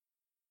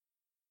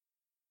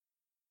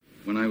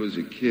When I was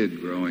a kid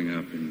growing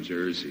up in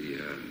Jersey,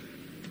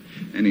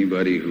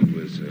 anybody who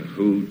was a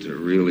hoot or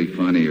really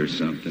funny or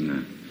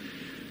something,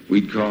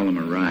 we'd call him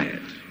a riot.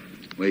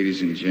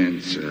 Ladies and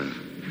gents,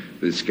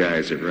 this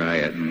guy's a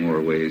riot in more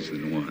ways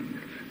than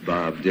one.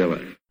 Bob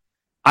Dylan.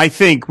 I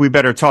think we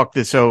better talk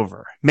this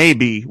over.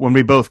 Maybe when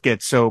we both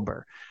get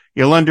sober.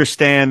 You'll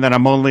understand that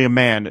I'm only a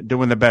man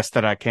doing the best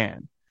that I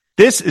can.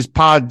 This is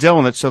Pod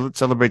Dylan that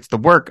celebrates the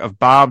work of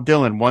Bob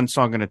Dylan, one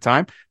song at a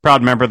time.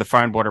 Proud member of the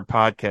Fine Water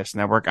Podcast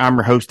Network. I'm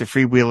your host, the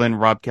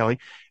freewheeling Rob Kelly.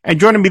 And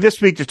joining me this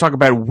week to talk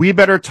about We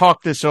Better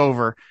Talk This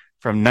Over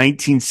from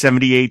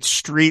 1978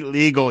 Street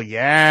Legal.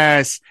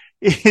 Yes,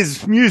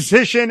 is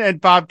musician and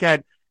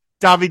Bobcat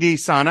Davide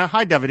Sana.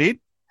 Hi,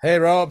 Davide. Hey,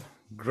 Rob.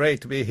 Great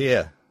to be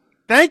here.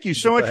 Thank you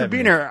so much for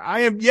being here.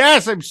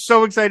 I'm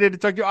so excited to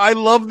talk to you. I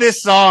love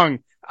this song.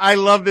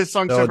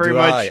 So very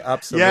much.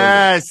 Absolutely.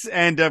 Yes.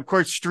 And of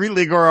course, Street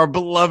Legal, our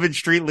beloved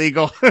Street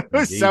Legal.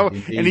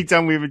 Indeed.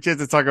 Anytime we have a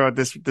chance to talk about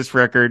this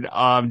record,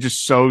 I'm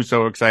just so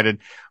excited.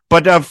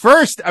 But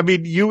first, I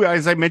mean, you,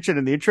 as I mentioned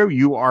in the intro,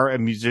 you are a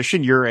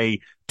musician. You're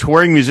a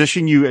touring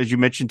musician. You, as you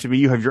mentioned to me,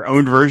 you have your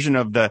own version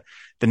of the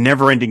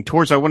Never Ending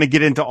Tour. So I want to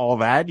get into all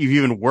that. You've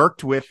even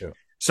worked with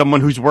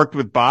someone who's worked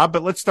with Bob,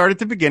 but let's start at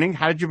the beginning.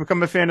 How did you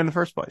become a fan in the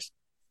first place?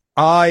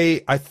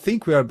 I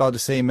think we are about the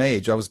same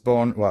age. I was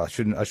born, well, I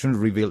shouldn't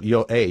reveal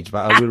your age,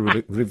 but I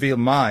will reveal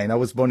mine. I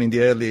was born in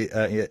the early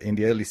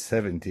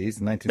 70s,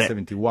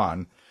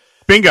 1971.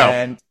 Bingo.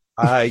 And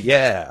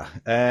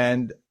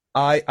And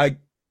I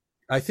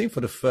think for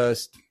the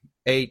first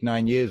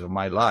 8-9 years of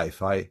my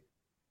life, I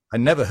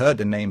never heard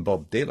the name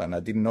Bob Dylan. I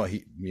didn't know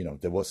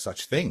there was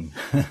such thing.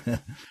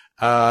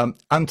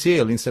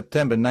 Until in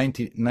September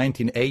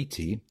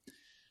 1980,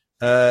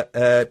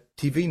 a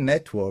TV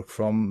network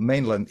from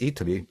mainland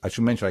Italy. I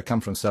should mention I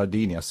come from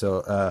Sardinia,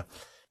 so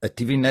a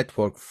TV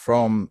network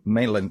from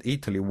mainland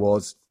Italy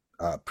was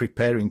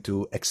preparing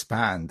to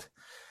expand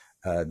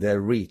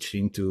their reach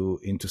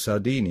into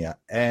Sardinia,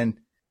 and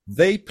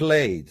they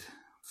played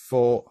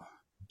for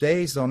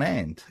days on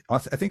end. I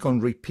think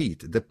on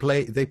repeat. They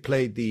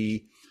played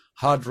the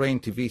Hard Rain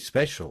TV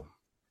special.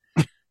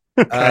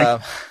 Okay.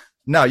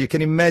 Now you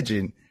can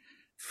imagine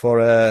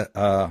for a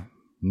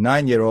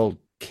 9-year-old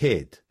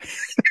kid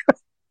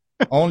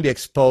only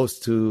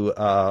exposed to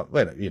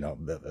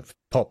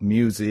pop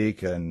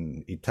music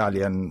and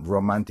Italian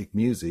romantic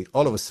music,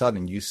 all of a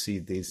sudden you see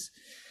this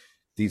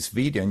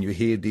video and you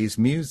hear these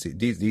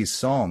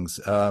songs.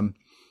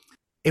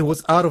 It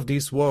was out of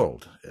this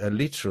world,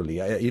 literally.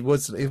 It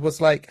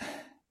was like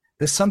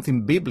there's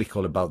something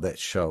biblical about that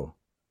show,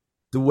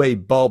 the way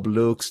Bob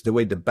looks, the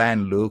way the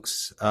band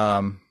looks.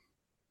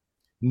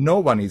 No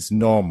one is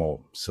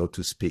normal, so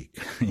to speak,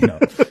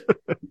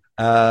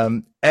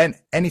 and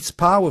it's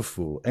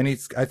powerful, and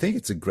I think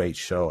it's a great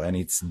show, and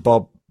it's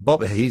Bob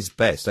at his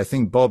best. I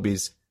think Bob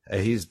is at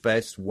his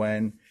best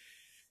when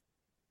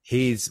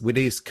he's with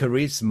his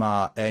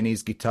charisma and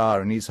his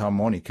guitar and his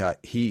harmonica.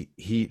 He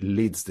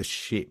leads the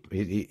ship.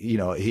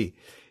 He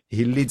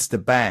leads the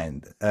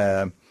band.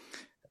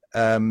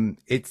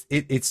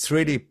 It's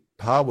really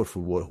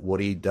powerful what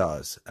he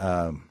does.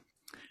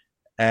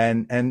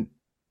 And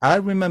I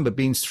remember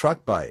being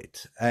struck by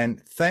it, and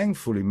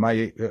thankfully,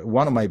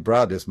 one of my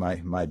brothers,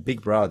 my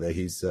big brother,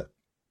 he's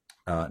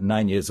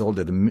 9 years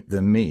older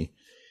than me.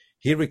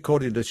 He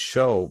recorded a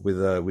show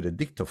with a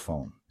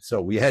dictaphone, so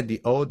we had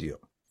the audio,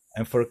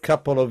 and for a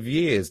couple of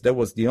years, that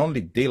was the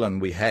only Dylan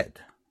we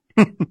had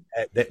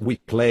that we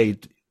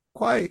played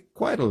quite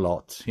a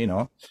lot,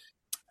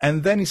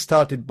 And then he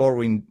started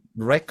borrowing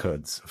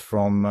records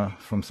from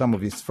some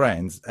of his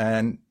friends,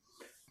 and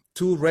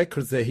 2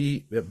 records that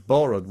he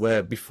borrowed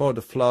were Before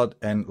the Flood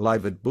and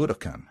Live at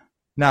Budokan.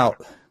 Now,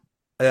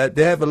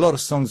 they have a lot of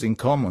songs in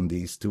common,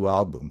 these 2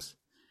 albums,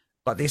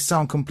 but they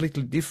sound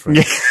completely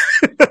different.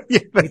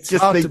 It's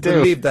hard to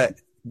believe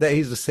that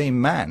he's the same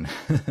man.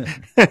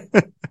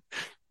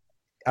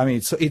 I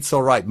mean, it's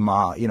all right,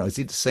 Ma. Is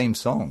it the same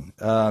song?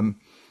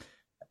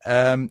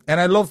 And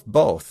I love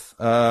both,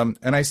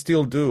 and I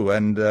still do.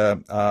 And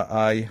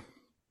I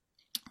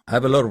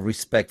have a lot of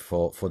respect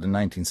for the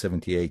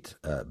 1978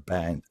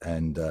 band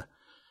and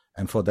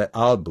for that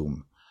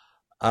album.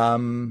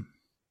 Then,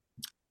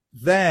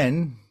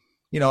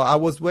 I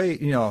was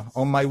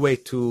on my way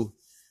to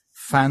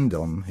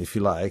fandom, if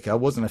you like. I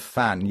wasn't a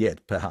fan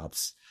yet,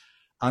 perhaps,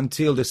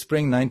 until the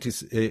spring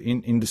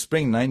in the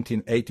spring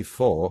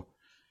 1984.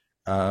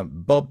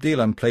 Bob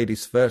Dylan played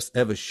his first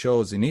ever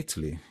shows in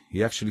Italy.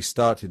 He actually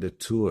started a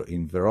tour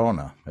in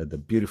Verona at the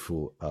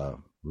beautiful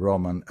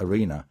Roman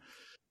Arena.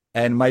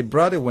 And my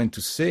brother went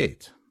to see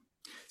it.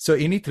 So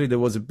in Italy, there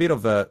was a bit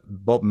of a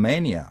Bob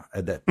mania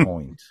at that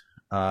point.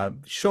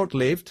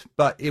 Short-lived,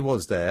 but it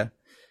was there.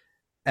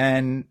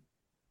 And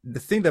the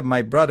thing that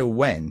my brother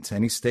went,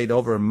 and he stayed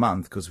over a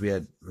month because we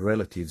had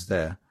relatives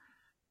there,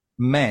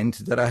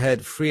 meant that I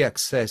had free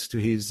access to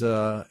his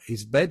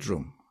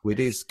bedroom with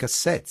his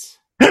cassettes.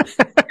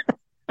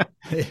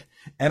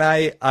 And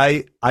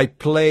I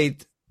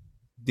played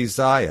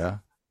Desire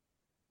a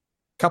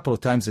couple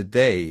of times a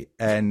day,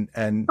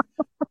 and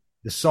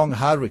the song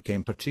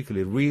Hurricane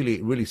particularly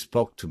really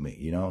spoke to me.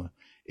 You know,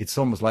 it's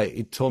almost like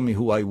it told me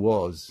who I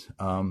was.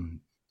 You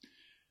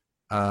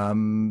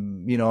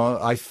know,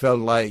 I felt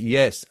like,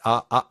 yes,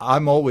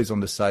 I'm always on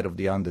the side of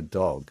the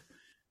underdog.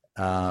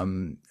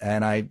 And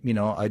I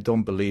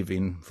don't believe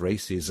in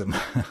racism.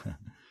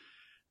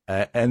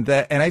 And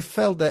I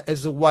felt that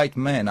as a white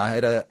man, I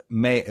had a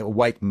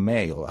white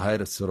male, I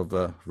had a sort of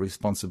a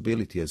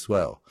responsibility as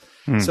well.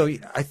 So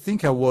I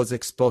think I was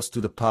exposed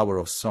to the power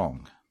of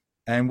song.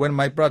 And when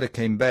my brother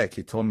came back,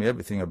 he told me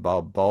everything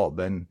about Bob,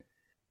 and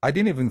I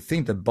didn't even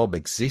think that Bob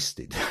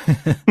existed.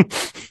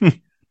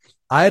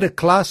 I had a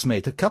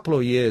classmate a couple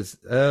of years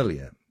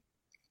earlier.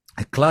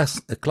 A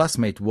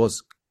classmate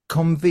was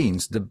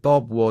convinced that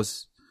Bob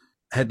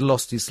had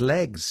lost his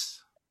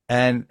legs.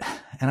 And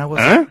I was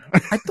like,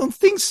 I don't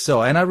think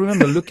so. And I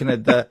remember looking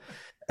at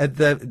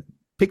the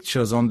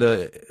pictures on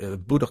the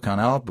Budokan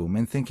album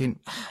and thinking,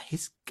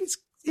 it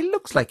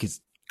looks like he's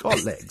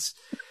got legs.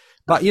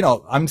 But, you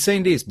know, I'm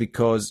saying this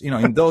because, you know,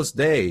 in those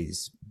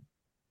days,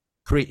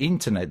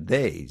 pre-internet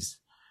days,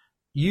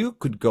 you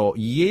could go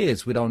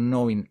years without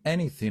knowing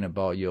anything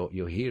about your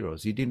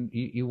heroes.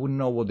 You wouldn't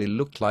know what they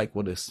looked like,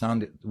 what they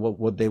sounded,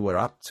 what they were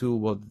up to,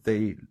 what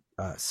they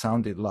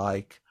sounded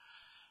like.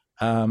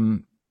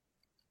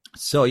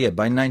 So yeah,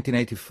 by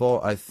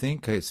 1984, I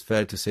think it's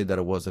fair to say that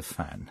I was a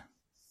fan.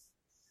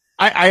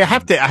 I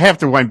have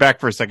to wind back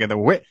for a second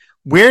though.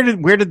 Where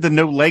did the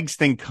no legs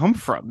thing come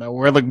from though?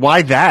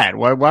 Why that?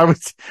 What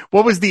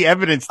was the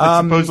evidence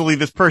that supposedly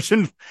this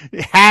person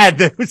had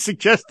that was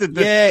suggested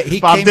that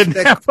Bob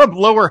didn't have a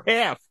lower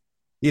half?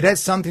 It had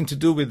something to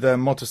do with a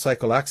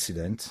motorcycle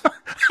accident.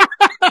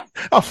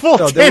 A full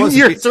 10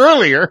 years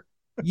earlier.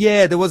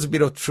 Yeah, there was a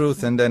bit of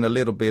truth and then a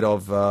little bit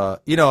of,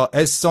 you know,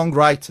 as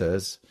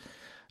songwriters,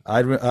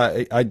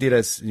 I did,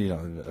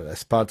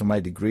 as part of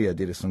my degree, I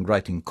did a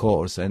songwriting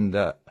course, and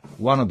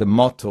one of the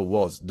motto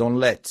was, don't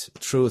let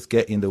truth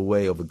get in the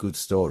way of a good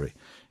story.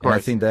 And I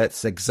think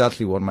that's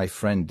exactly what my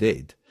friend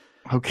did.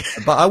 Okay.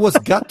 But I was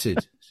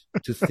gutted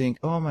to think,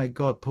 oh my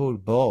God, poor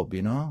Bob,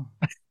 you know,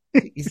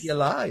 is he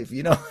alive?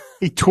 You know,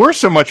 he tore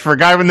so much for a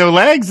guy with no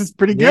legs. It's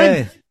pretty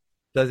good. Yeah.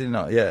 Does he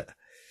not? Yeah.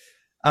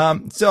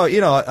 So,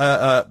 you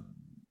know,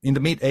 in the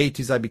mid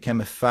 80s, I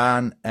became a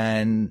fan,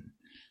 and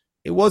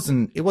it was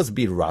a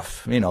bit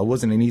rough, you know. It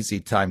wasn't an easy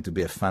time to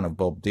be a fan of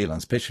Bob Dylan,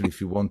 especially if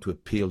you want to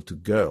appeal to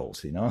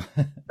girls, you know.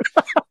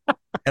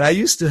 And I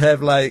used to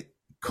have like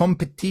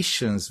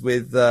competitions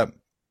with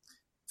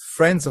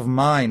friends of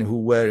mine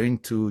who were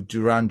into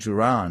Duran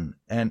Duran,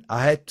 and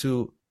I had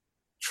to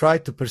try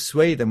to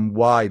persuade them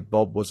why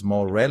Bob was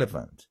more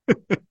relevant.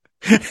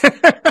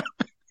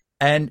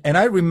 And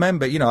I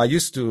remember, you know, I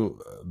used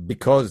to,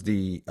 because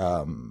the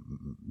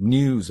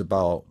news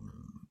about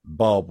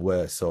Bob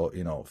were so,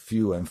 you know,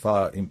 few and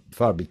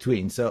far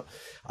between. So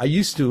I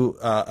used to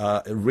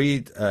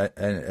read,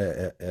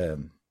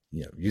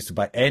 used to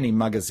buy any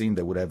magazine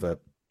that would have a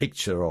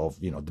picture of,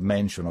 you know, the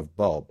mention of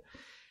Bob.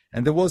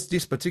 And there was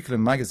this particular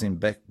magazine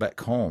back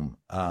home,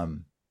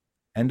 and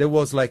there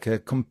was like a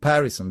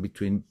comparison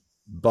between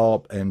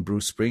Bob and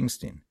Bruce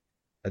Springsteen.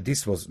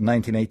 This was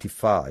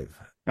 1985.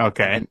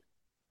 Okay. And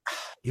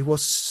it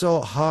was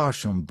so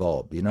harsh on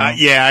Bob, you know.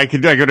 Yeah, I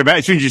could imagine.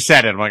 As soon as you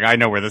said it, I'm like, I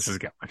know where this is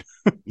going.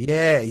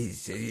 Yeah,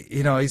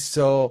 he's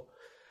so,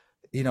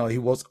 you know, he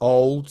was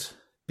old,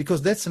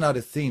 because that's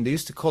another thing. They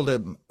used to call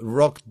them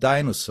rock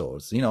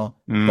dinosaurs, you know,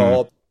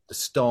 Bob, the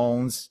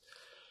Stones,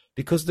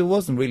 because there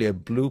wasn't really a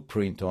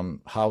blueprint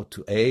on how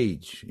to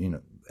age, you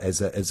know,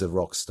 as a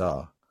rock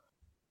star.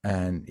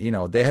 And, you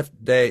know,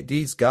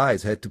 these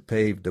guys had to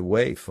pave the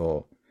way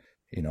for,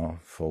 you know,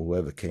 for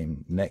whoever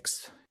came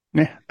next.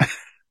 Yeah.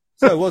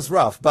 So it was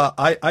rough, but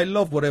I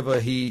love whatever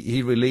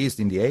he released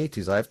in the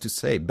 80s, I have to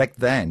say. Back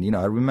then, you know,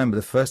 I remember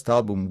the first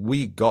album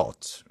we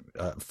got,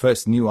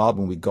 first new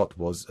album we got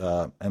was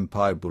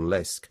Empire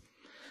Burlesque.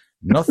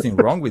 Nothing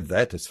wrong with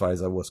that as far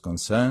as I was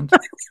concerned.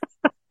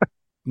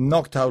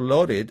 Knocked Out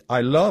Loaded, I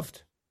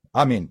loved.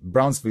 I mean,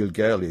 Brownsville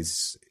Girl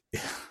is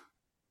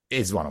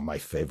one of my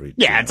favorite.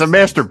 Yeah, it's a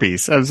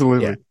masterpiece,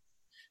 absolutely. Yeah.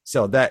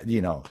 So that,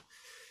 you know.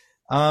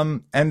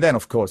 And then,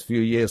 of course, a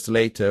few years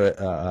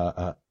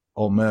later,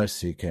 Oh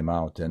Mercy came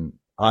out, and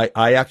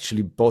I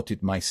actually bought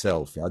it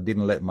myself. I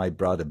didn't let my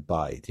brother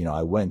buy it. You know,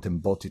 I went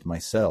and bought it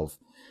myself,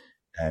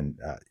 and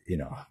you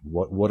know,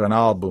 what an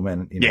album,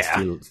 and you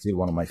know, still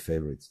one of my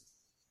favorites.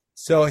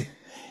 So,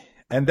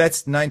 and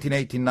that's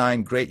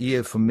 1989, great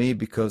year for me,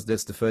 because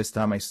that's the first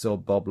time I saw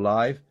Bob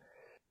live,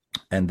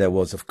 and there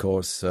was, of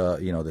course,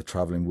 you know, the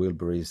Traveling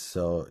Wilburys.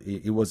 So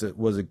it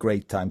was a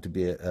great time to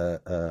be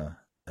a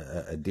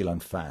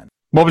Dylan fan.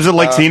 What was it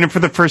like seeing him for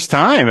the first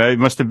time? It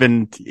must have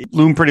been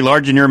loomed pretty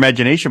large in your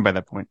imagination by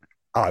that point.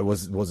 Oh, it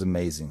was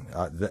amazing.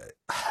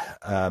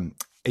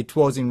 It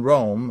was in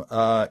Rome,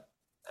 at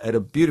a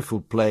beautiful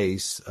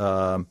place.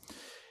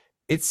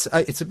 It's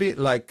a bit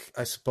like,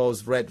 I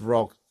suppose, Red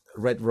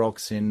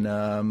Rocks in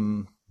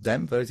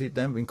Denver. Is it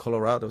Denver, in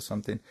Colorado or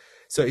something?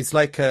 So it's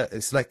like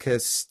a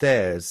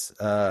stairs.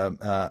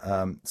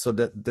 So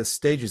the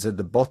stage is at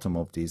the bottom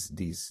of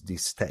these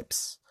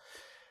steps.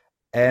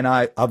 And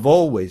I've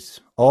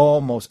almost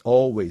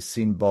always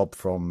seen Bob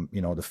from,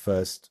 the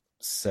first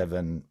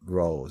 7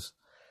 rows.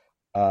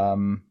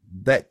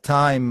 That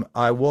time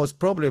I was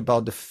probably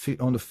about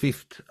on the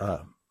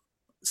 5th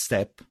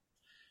step,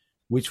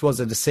 which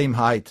was at the same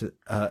height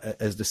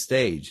as the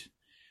stage.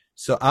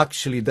 So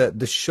actually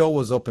the show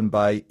was opened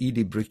by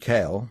Edie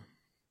Brickell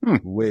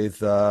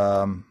with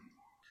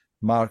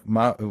Mark,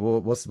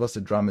 what's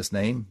the drummer's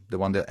name? The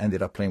one that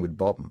ended up playing with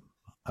Bob,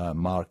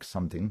 Mark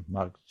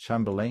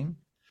Chamberlain.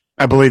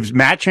 I believe it's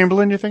Matt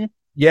Chamberlain, you're thinking?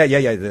 Yeah.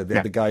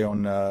 The guy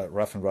on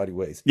Rough and Rowdy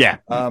Ways. Yeah.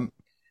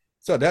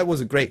 So that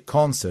was a great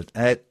concert.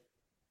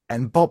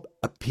 And Bob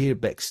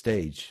appeared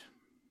backstage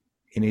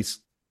in his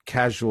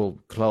casual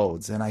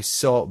clothes. And I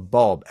saw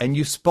Bob. And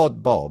you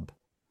spot Bob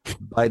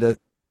by the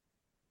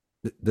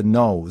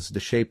nose, the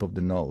shape of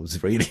the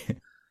nose, really.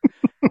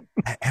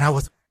 And I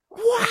was,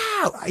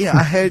 wow!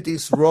 I heard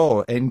this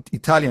roar. And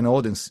Italian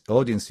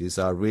audiences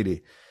are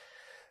really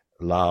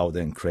loud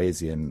and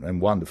crazy and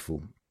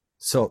wonderful.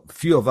 So a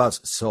few of us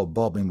saw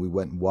Bob and we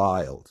went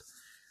wild.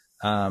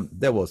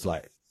 There was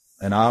like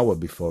an hour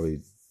before we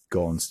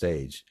go on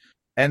stage.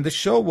 And the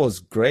show was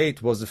great.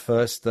 It was the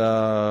first,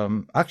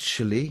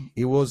 actually,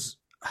 it was,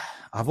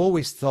 I've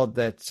always thought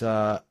that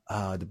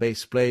the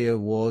bass player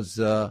was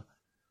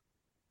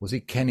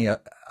it Kenny?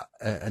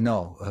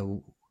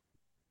 No,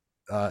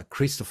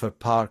 Christopher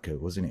Parker,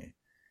 wasn't it?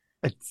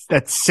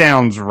 That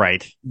sounds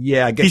right.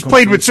 Yeah, I guess he's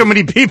played with so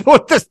many people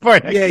at this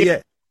point.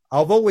 Yeah.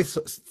 I've always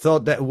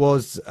thought that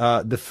was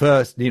the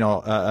first,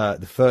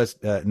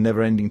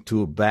 Never Ending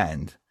Tour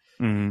band.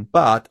 Mm-hmm.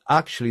 But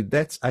actually,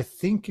 I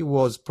think it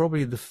was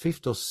probably the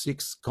 5th or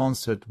 6th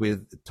concert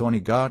with Tony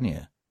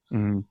Garnier.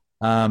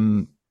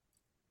 Mm-hmm.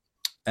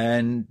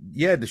 And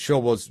yeah, the show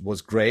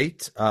was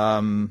great.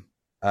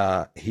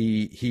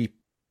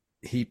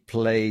 He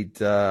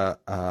played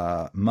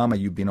Mama,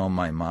 You've Been on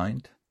My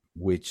Mind,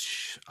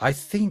 which I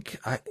think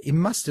he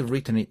must have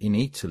written it in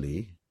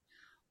Italy.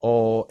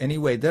 Or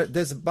anyway,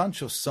 there's a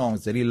bunch of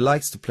songs that he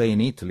likes to play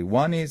in Italy.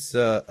 One is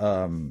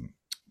Girl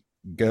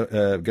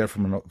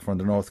from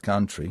the North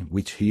Country,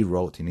 which he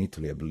wrote in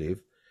Italy, I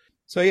believe.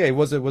 So yeah, it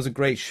was a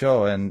great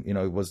show, and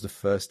it was the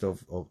first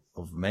of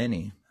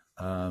many.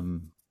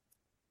 And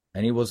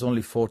he was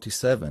only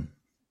 47.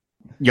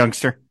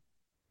 Youngster.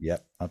 Yeah,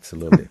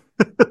 absolutely.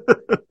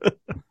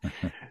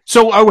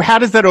 So how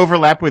does that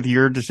overlap with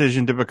your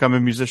decision to become a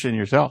musician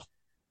yourself?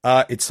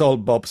 It's all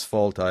Bob's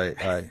fault,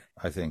 I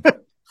think.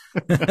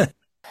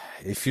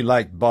 If you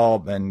like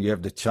Bob and you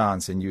have the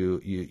chance and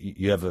you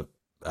have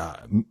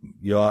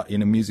you are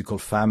in a musical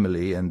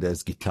family and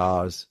there's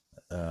guitars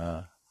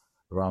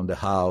around the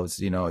house,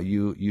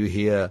 you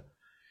hear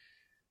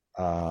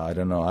I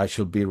don't know, I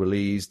Shall Be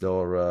Released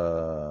or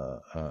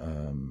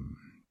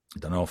I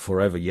don't know,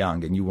 Forever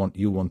Young, and you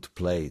want to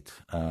play it.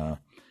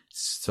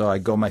 So I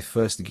got my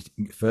first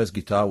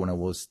guitar when I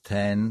was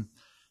 10.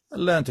 I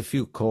learned a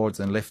few chords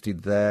and left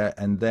it there,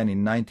 and then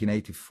in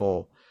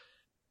 1984,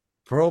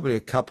 probably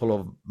a couple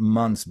of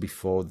months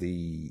before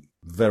the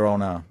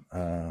Verona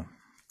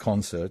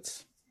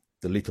concerts,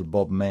 the Little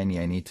Bob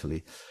Mania in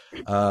Italy,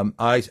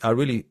 I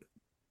really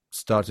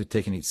started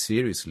taking it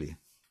seriously.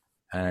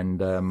 And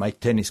my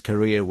tennis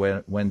career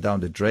went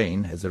down the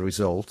drain as a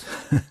result.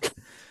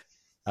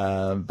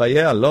 But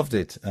yeah, I loved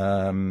it.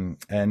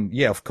 And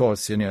yeah, of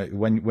course,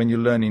 when you're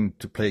learning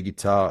to play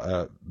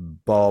guitar,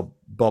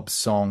 Bob's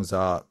songs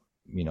are,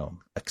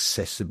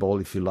 accessible,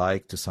 if you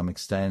like, to some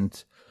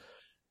extent.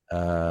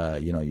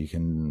 You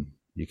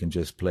can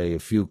just play a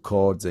few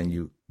chords and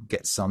you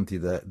get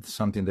something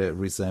that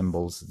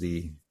resembles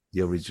the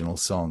original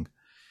song.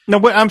 No,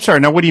 I'm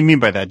sorry. Now, what do you mean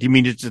by that? Do you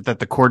mean that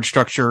the chord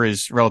structure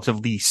is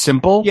relatively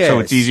simple, yes. So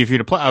it's easy for you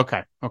to play?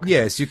 Okay.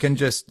 Yes, you can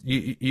just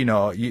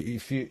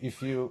if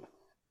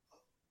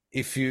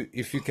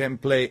you can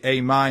play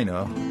A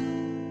minor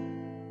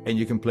and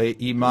you can play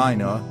E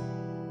minor,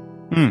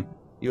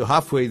 you're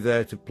halfway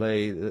there to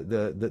play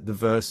the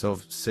verse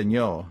of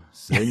Señor.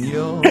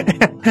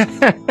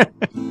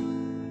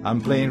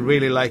 I'm playing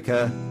really like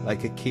a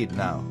kid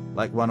now,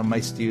 like one of my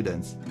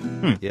students.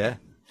 Yeah.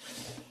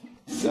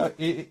 So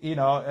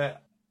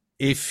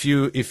if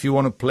you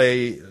want to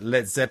play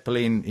Led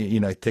Zeppelin,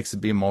 it takes a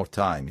bit more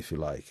time, if you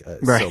like.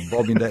 Right. So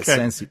Bob, in that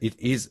sense, it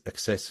is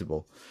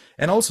accessible,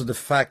 and also the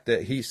fact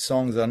that his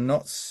songs are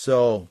not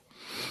so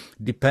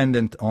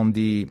dependent on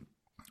the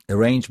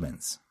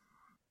arrangements.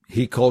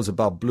 He calls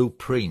about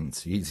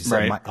blueprints. He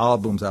said, my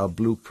albums are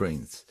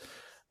blueprints.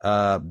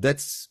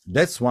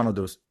 That's one of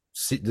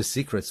the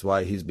secrets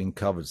why he's been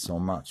covered so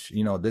much.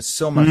 There's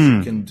so much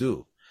you can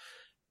do.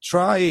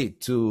 Try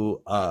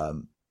to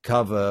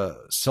cover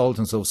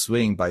Sultans of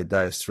Swing by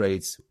Dire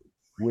Straits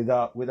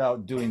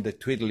without doing the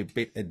twiddly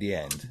bit at the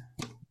end.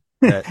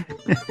 That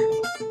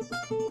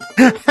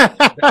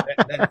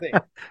thing.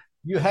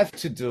 You have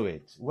to do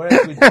it.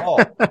 Whereas with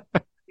Bob,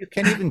 you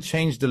can even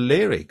change the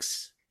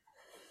lyrics.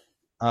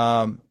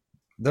 Don't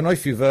know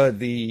if you've heard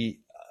the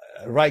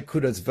Ry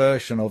Cooder's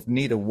version of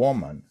Need a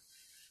Woman.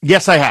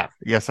 Yes, I have.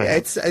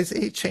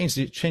 It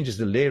changes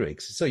the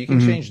lyrics. So you can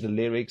change the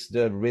lyrics,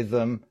 the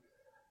rhythm,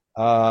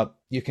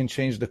 You can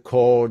change the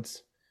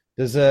chords.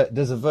 There's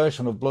a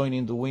version of "Blowing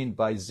in the Wind"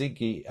 by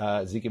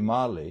Ziggy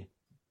Marley.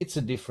 It's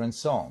a different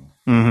song.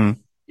 Mm-hmm.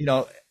 You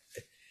know,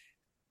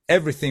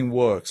 everything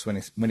works when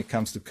it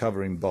comes to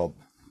covering Bob.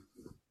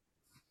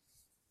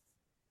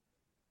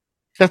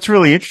 That's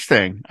really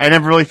interesting. I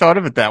never really thought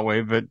of it that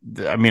way, but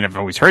I mean, I've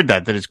always heard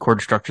that his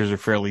chord structures are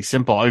fairly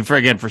simple. I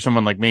mean, for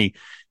someone like me,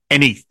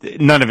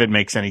 none of it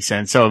makes any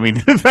sense. So, I mean,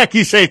 the fact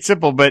you say it's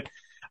simple, but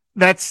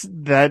that's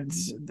an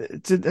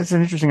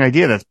interesting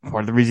idea. That's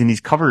part of the reason he's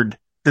covered.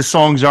 The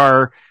songs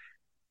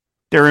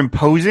they're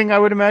imposing, I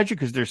would imagine,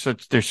 because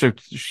they're so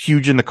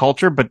huge in the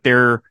culture, but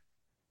they're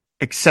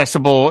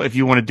accessible if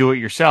you want to do it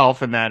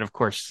yourself. And that, of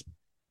course,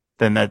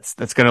 then that's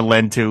going to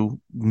lend to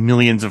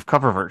millions of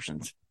cover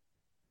versions.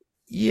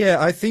 Yeah,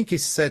 I think it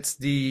sets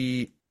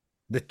the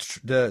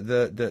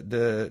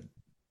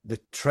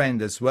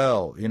trend as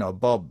well. You know,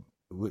 Bob,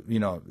 you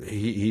know,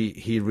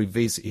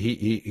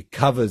 he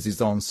covers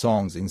his own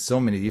songs in so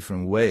many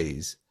different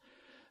ways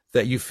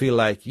that you feel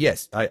like,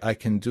 yes, I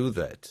can do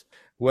that.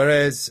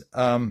 Whereas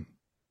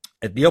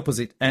at the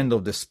opposite end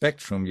of the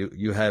spectrum,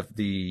 you have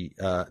the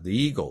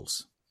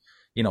Eagles.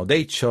 You know,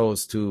 they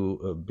chose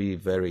to be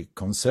very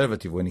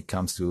conservative when it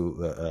comes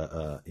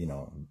to you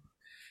know,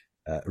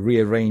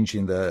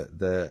 rearranging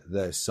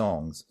the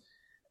songs.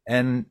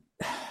 And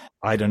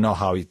I don't know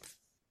how it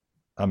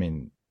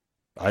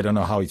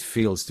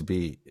feels to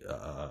be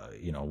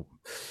you know,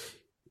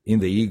 in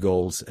the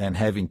Eagles and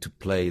having to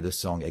play the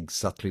song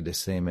exactly the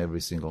same every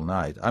single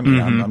night. I mean,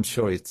 Mm-hmm. I'm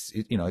sure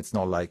you know, it's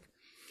not like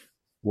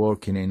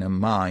working in a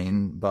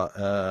mine, but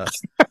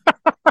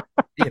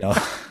you know,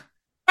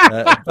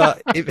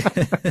 but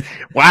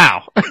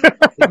Wow.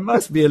 it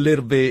must be a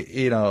little bit,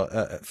 you know,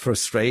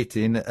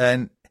 frustrating.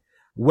 And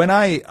when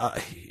I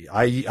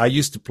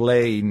used to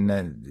play in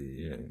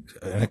an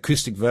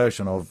acoustic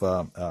version of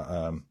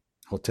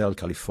Hotel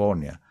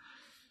California,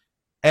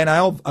 and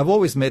I've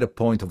always made a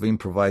point of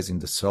improvising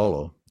the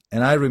solo.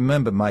 And I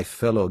remember my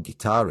fellow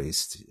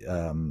guitarist.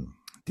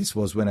 This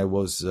was when I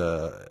was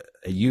a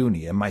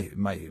uni, and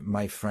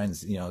my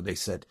friends, you know, they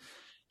said,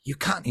 "You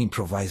can't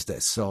improvise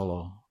that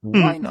solo.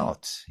 Why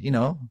not? You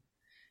know,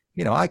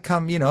 I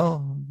come. You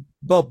know,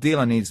 Bob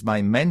Dylan is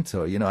my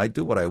mentor. You know, I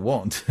do what I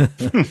want."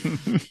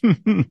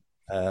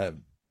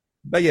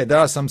 But yeah, there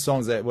are some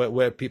songs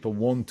where people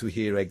want to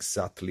hear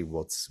exactly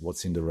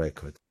what's in the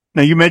record.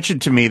 Now, you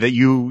mentioned to me that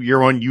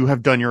you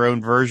have done your own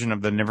version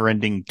of the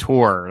Neverending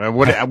Tour.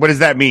 What does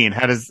that mean?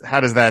 How does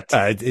that?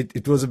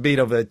 It was a bit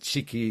of a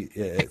cheeky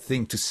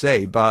thing to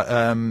say, but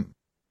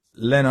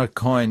Leonard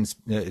Cohen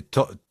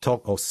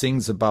talk or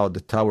sings about the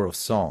Tower of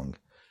Song.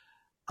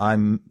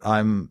 I'm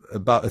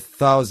about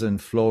 1,000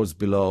 floors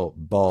below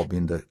Bob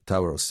in the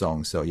Tower of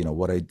Song, so you know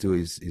what I do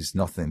is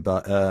nothing.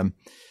 But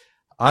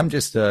I'm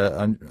just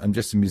a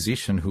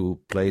musician who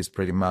plays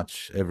pretty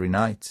much every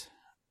night.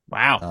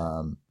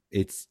 Wow.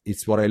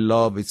 It's what I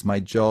love. It's my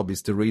job.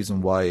 It's the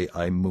reason why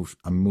I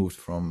moved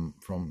from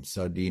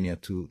Sardinia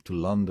to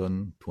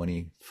London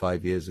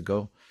 25 years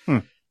ago.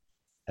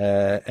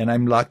 And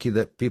I'm lucky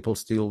that people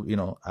still, you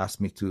know, ask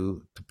me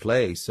to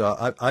play. So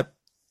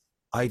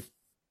I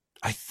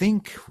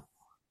think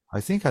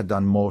I've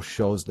done more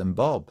shows than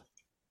Bob,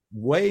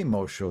 way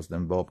more shows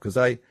than Bob, because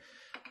I've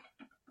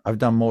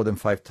done more than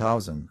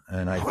 5,000.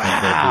 And I think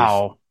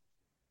that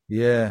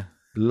yeah.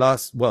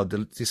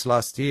 This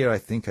last year, I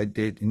think I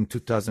did in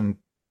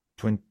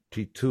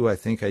 2022. I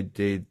think I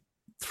did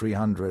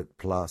 300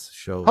 plus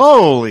shows.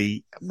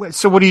 Holy!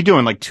 So what are you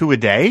doing? Like 2 a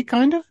day,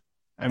 kind of?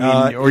 I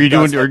mean, or are you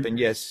doing?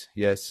 Yes.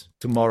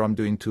 Tomorrow I'm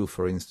doing 2,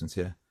 for instance.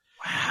 Yeah.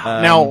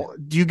 Wow. Now,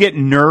 do you get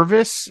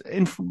nervous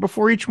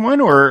before each one,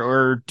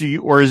 or do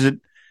you, or is it,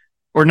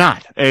 or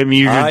not? I mean,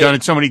 you've done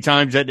it so many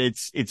times that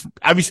it's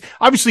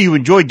obviously you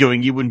enjoy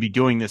doing. You wouldn't be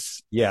doing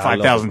this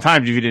 5,000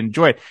 times if you didn't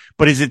enjoy it.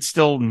 But is it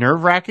still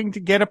nerve wracking to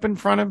get up in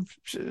front of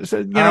in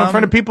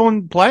front of people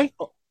and play?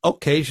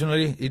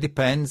 Occasionally, it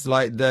depends.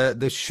 Like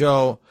the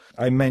show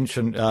I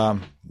mentioned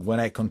when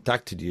I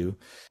contacted you,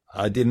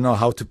 I didn't know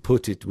how to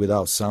put it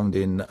without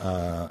sounding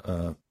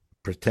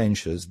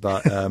pretentious,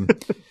 but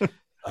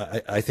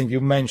I think you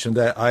mentioned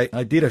that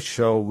I did a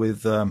show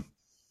with a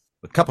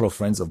couple of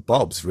friends of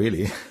Bob's,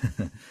 really.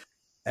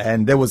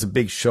 And there was a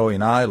big show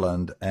in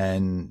Ireland,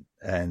 and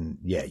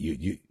yeah,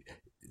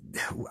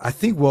 I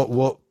think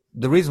what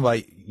the reason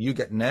why you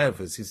get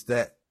nervous is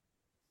that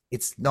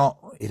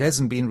it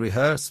hasn't been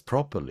rehearsed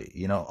properly.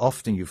 You know,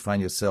 often you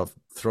find yourself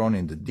thrown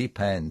in the deep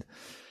end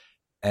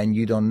and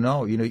you don't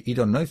know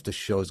if the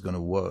show is going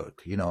to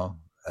work. You know,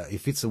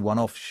 if it's a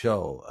one-off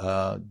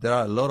show, there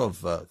are a lot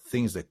of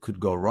things that could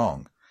go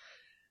wrong.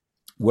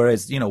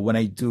 Whereas, you know, when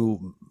I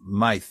do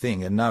my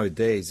thing, and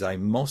nowadays I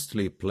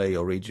mostly play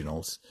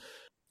originals,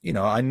 you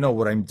know, I know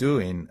what I'm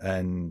doing,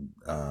 and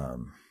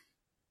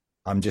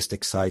I'm just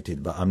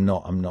excited, but I'm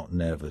not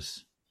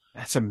nervous.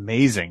 That's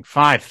amazing.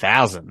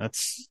 5,000.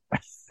 That's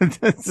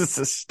just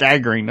a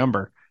staggering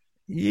number.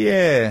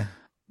 Yeah,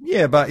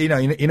 but you know,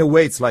 in a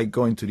way, it's like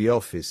going to the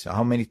office.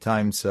 How many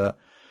times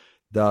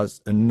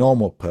does a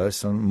normal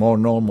person, more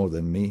normal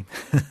than me,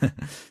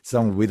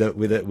 someone with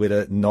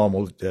a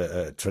normal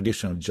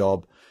traditional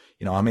job.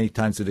 How many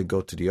times do they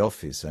go to the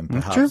office and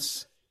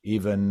perhaps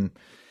even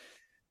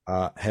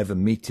have a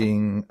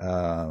meeting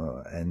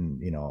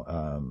and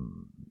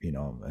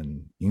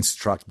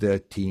instruct their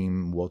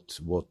team what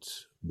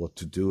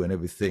to do and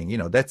everything.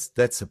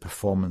 That's a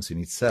performance in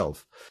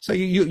itself. So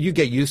you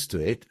get used to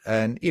it,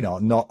 and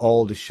not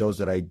all the shows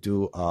that I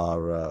do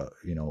are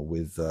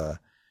with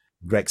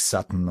Greg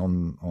Sutton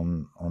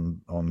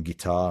on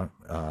guitar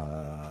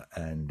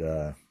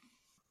and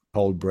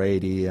Paul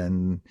Brady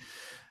and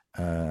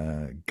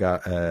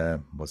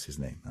what's his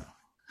name now?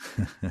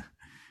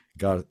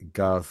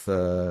 Garth,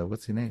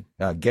 what's his name?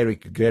 Gary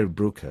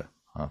Brooker.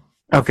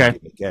 Okay,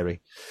 Gary,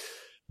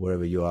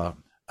 wherever you are.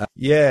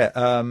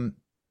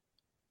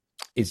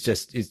 It's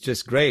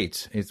just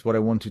great. It's what I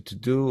wanted to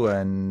do,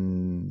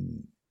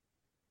 and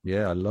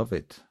I love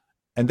it.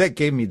 And that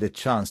gave me the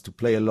chance to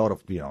play a lot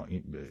of,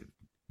 in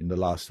the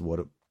last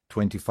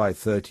 25,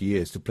 30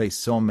 years, to play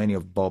so many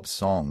of Bob's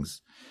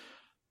songs.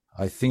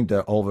 I think there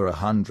are over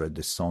 100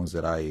 the songs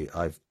that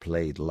I've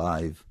played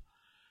live.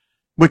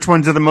 Which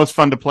ones are the most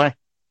fun to play?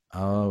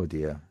 Oh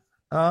dear.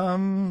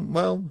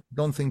 Well,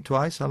 Don't Think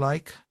Twice. I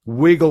like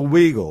Wiggle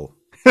Wiggle.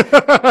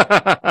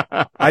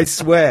 I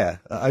swear.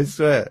 I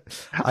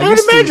would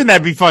imagine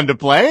that'd be fun to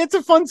play. It's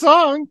a fun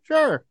song,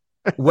 sure.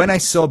 When I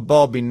saw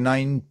Bob in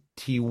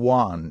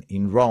 '91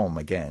 in Rome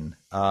again,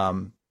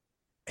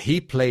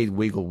 he played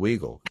Wiggle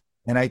Wiggle,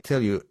 and I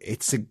tell you,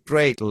 it's a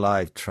great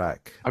live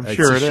track. I'm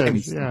sure it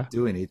is. Yeah,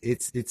 doing it.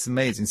 It's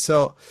amazing.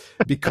 So,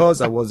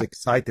 because I was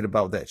excited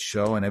about that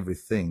show and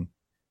everything,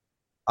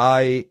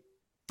 I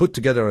put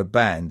together a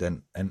band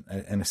and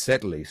a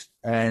set list,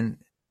 and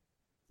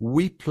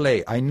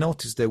I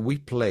noticed that we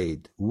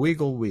played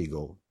Wiggle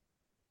Wiggle,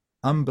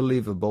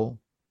 Unbelievable,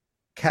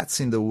 Cats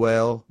in the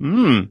Well,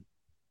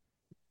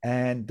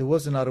 and there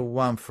was another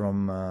one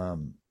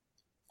from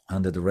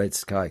Under the Red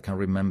Sky. I can't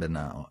remember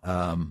now.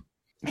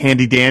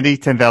 Handy Dandy,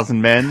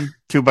 10,000 Men,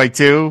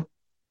 2x2,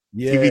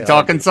 TV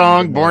talking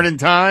song, Born in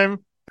Time.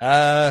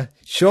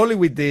 Surely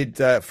we did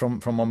from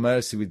On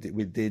Mercy. We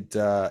did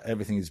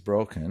Everything Is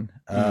Broken.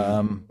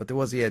 But there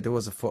was a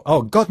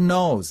Oh, God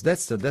Knows.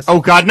 That's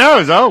God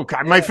Knows. Oh,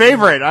 God, my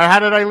favorite. How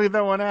did I leave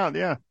that one out?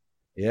 Yeah.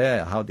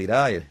 Yeah. How did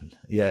I?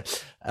 Yeah.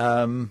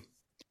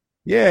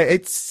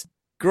 It's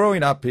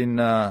growing up in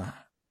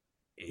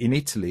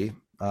Italy.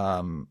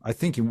 I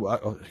think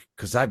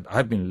because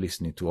I've been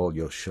listening to all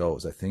your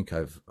shows. I think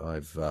I've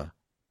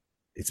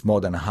it's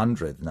more than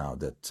 100 now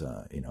that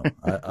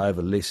I have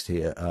a list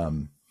here.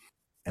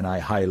 And I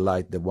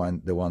highlight the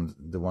ones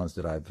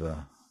that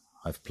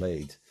I've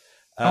played.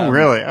 Oh,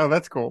 really? Oh,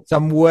 that's cool.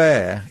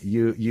 Somewhere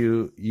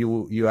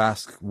you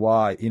ask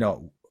why,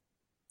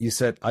 you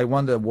said, I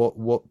wonder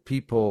what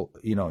people,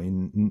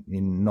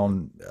 in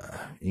non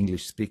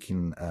English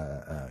speaking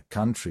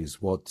countries,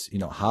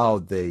 how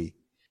they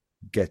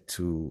get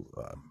to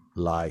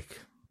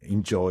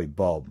enjoy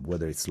Bob,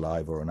 whether it's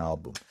live or an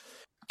album.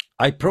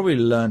 I probably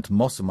learned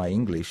most of my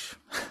English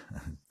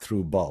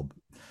through Bob.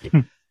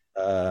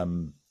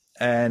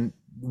 And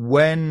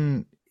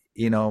when,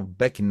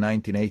 back in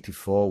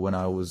 1984, when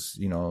I was,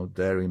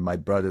 there in my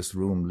brother's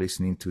room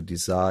listening to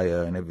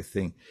Desire and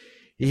everything,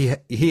 he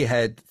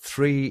had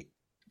three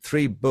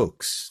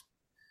books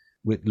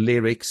with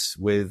lyrics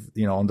with,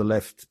 on the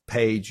left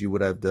page, you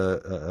would have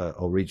the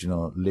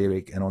original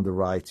lyric, and on the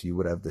right, you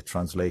would have the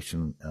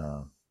translation,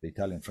 the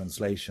Italian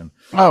translation.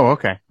 Oh,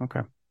 okay.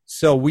 Okay.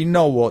 So we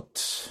know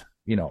what,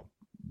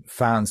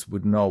 fans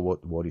would know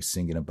what he's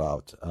singing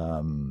about.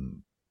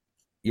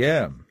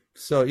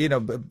 So,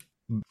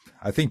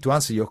 I think to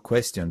answer your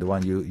question, the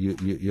one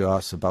you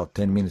asked about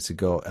 10 minutes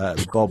ago,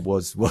 Bob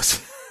was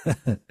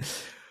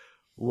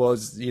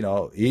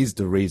is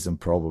the reason,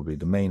 probably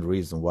the main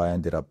reason why I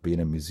ended up being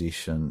a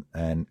musician,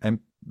 and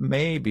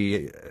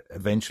maybe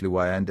eventually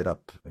why I ended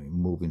up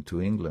moving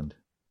to England.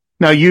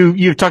 Now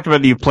you've talked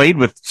about that you played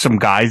with some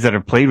guys that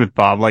have played with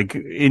Bob.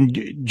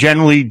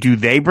 Generally, do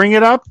they bring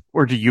it up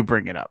or do you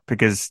bring it up?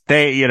 Because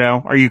they,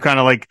 are you kind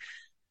of like,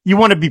 you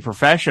want to be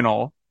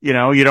professional, you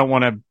don't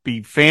want to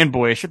be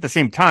fanboyish. At the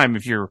same time,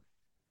 if you're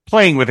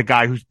playing with a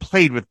guy who's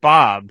played with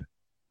Bob,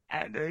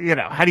 how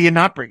do you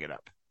not bring it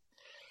up?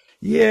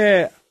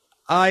 Yeah,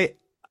 I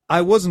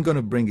wasn't going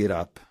to bring it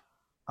up.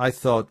 I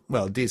thought,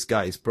 well, this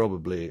guy is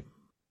probably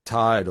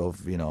tired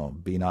of,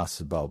 being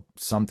asked about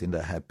something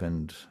that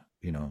happened.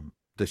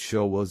 The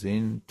show was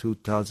in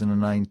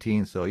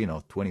 2019,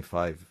 so,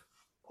 25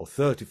 or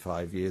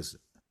 35 years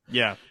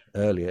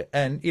earlier.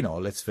 And,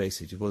 let's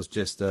face it, it was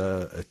just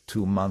a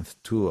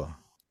 2-month tour.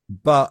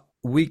 But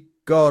we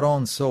got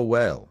on so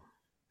well.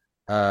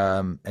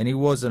 And it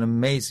was an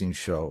amazing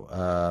show.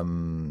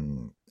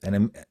 And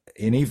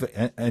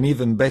an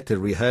even better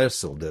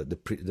rehearsal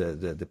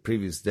the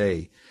previous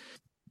day.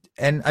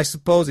 And I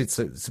suppose it's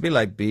a bit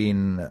like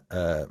being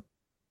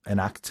an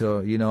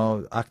actor.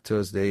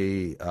 Actors,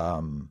 they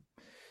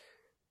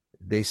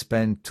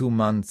spend 2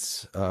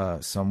 months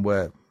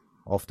somewhere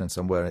often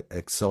somewhere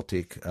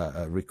exotic,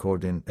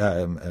 recording,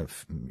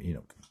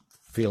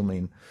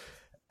 filming,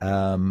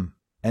 and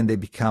they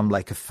become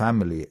like a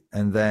family.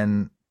 And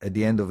then at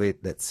the end of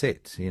it, that's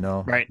it.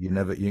 Right. You're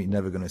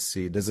never going to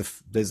see.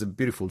 There's a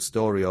beautiful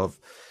story of,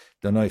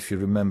 don't know if you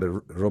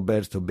remember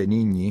Roberto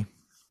Benigni,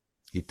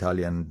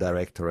 Italian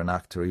director and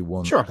actor. He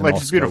won Sure, an Life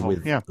is Oscar Beautiful.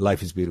 with Yeah.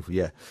 Life is Beautiful.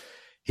 Yeah,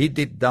 he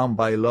did Down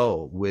by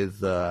Law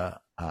with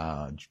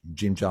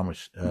Jim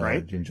Jarmusch.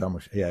 Right. Jim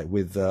Jarmusch. Yeah,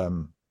 with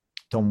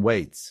Tom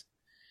Waits.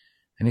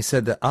 And he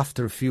said that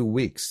after a few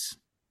weeks,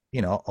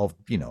 of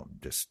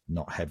just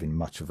not having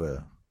much of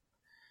a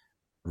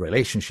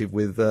relationship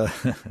with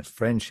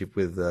friendship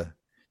with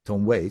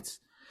Tom Waits,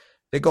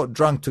 they got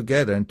drunk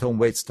together, and Tom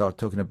Waits started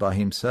talking about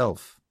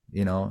himself,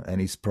 and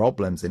his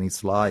problems and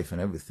his life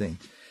and everything.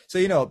 So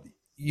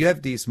you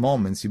have these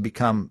moments, you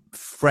become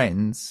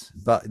friends,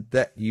 but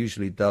that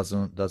usually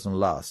doesn't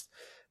last.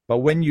 But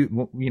when you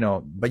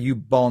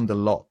bond a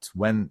lot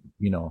when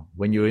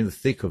you're in the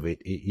thick of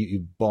it,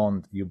 you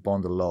bond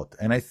a lot.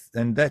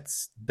 And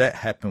that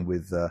happened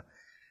with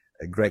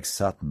Greg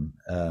Sutton.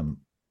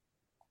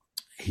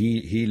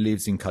 He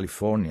lives in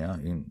California,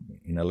 in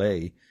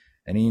LA,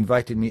 and he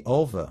invited me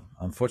over.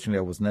 Unfortunately,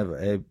 I was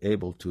never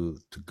able to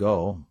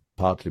go,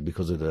 partly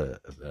because of the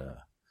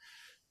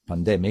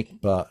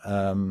pandemic. But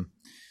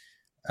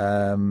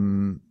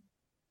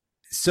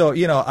so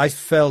I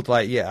felt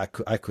like, yeah,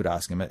 I could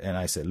ask him, and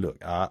I said, look,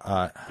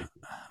 I'm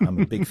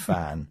a big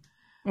fan.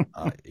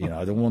 I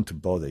don't want to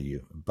bother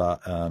you,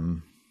 but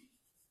can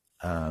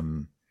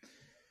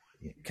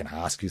I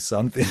ask you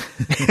something?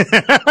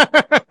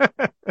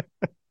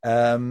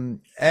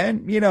 And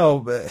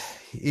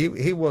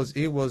he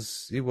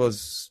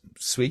was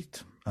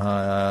sweet,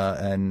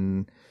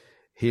 and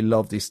he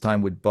loved his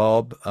time with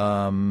Bob.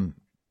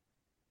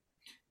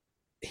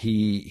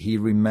 He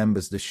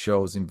remembers the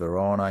shows in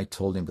Verona. I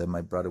told him that my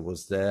brother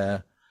was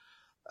there.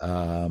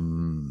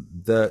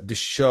 The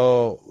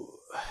show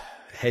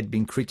had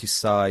been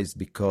criticized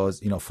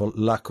because for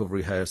lack of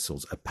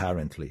rehearsals,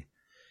 apparently.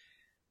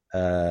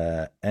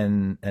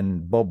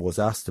 And Bob was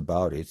asked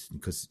about it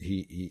because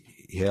he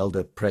held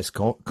a press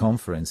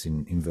conference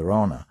in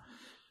Verona,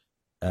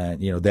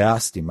 and they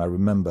asked him. I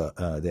remember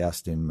they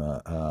asked him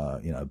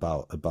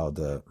about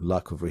the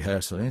lack of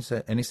rehearsal,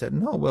 and he said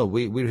no. Well,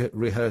 we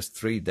rehearsed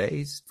 3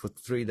 days for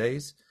 3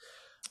 days.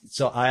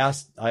 So I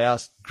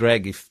asked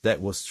Greg if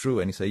that was true,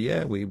 and he said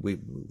yeah. We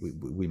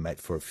met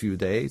for a few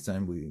days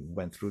and we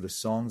went through the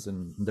songs,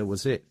 and that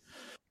was it.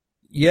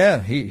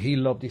 Yeah, he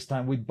loved his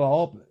time with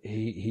Bob.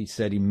 He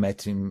said he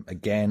met him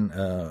again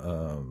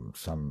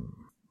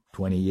some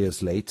 20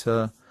 years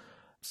later.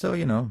 So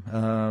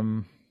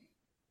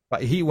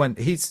but he went.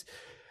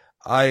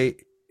 I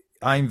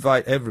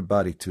invite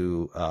everybody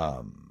to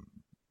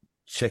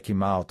check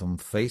him out on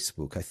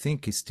Facebook. I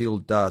think he still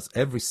does.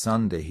 Every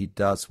Sunday he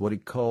does what he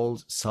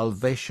calls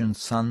Salvation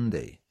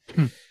Sunday.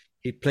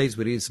 He plays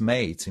with his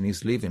mates in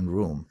his living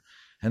room.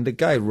 And the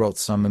guy wrote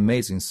some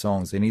amazing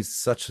songs, and he's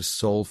such a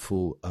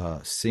soulful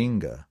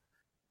singer.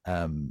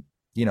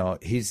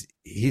 He's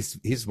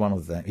one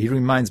of them. He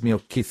reminds me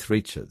of Keith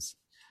Richards.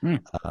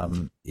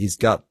 He's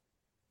got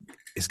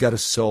a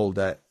soul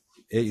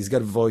he's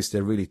got a voice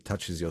that really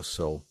touches your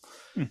soul.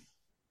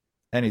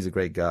 And he's a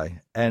great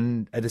guy.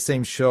 And at the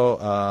same show,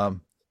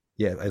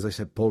 as I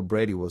said, Paul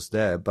Brady was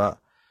there, but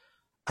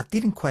I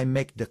didn't quite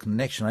make the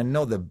connection. I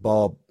know that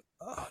Bob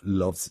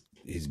loves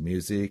his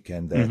music,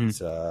 and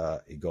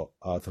that he got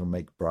Arthur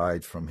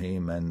McBride from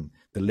him, and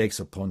the Legs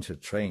of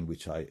Pontchartrain,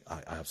 which I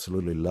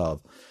absolutely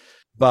love.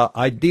 But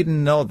I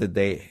didn't know that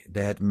they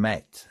had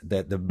met,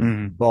 that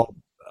Bob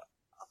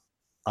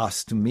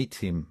asked to meet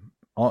him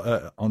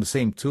on the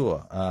same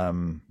tour,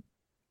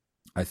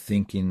 I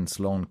think in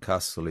Sloane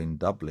Castle in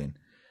Dublin,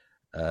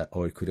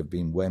 or it could have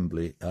been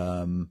Wembley.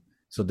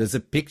 So there's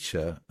a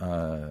picture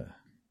of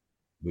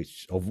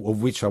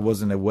which I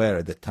wasn't aware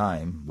at the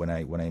time when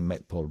I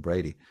met Paul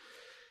Brady.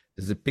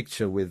 There's a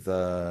picture with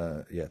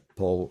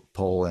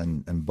Paul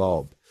and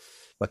Bob.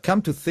 But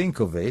come to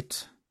think of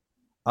it,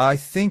 I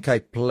think I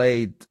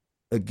played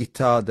a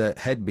guitar that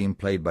had been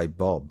played by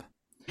Bob.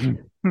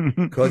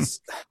 Because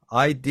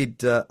I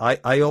did,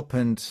 I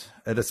opened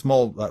at a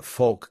small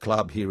folk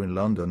club here in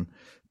London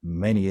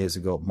many years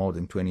ago, more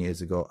than 20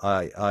 years ago.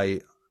 I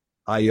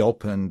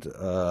opened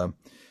a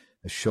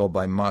show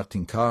by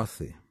Martin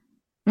Carthy.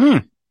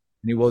 And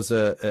it was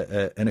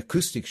an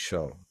acoustic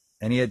show,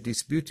 and he had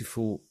this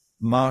beautiful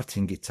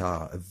Martin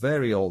guitar, a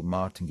very old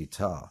Martin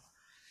guitar,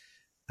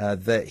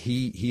 that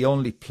he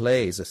only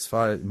plays, as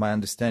far as my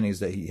understanding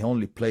is, that he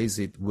only plays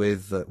it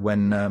with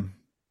when on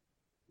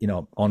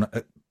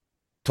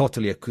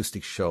totally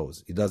acoustic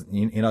shows. It doesn't,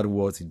 in other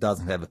words, it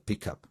doesn't have a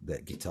pickup,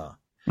 that guitar.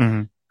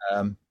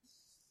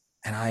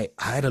 And I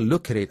had a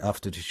look at it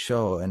after the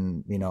show,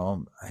 and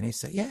and he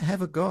said, "Yeah,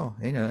 have a go,"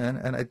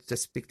 and I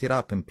just picked it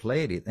up and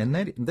played it, and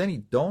then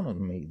it dawned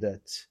on me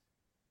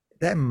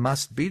that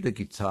must be the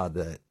guitar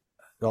that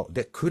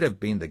could have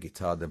been the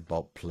guitar that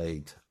Bob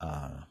played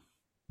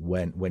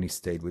when he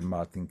stayed with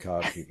Martin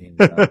Carthy in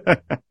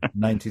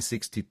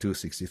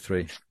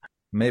 1962-63.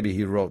 Maybe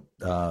he wrote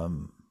Girl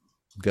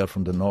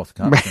from the North.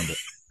 Can't remember.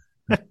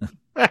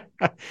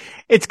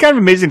 It's kind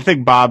of amazing to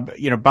think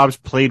Bob's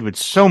played with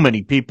so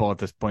many people at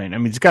this point. I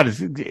mean,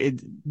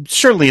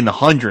 certainly in the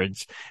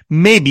hundreds,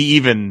 maybe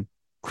even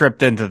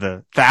crept into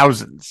the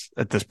thousands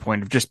at this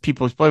point of just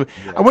people he's played with.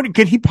 Yeah. I wonder,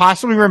 can he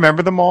possibly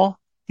remember them all?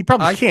 He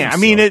probably can't. I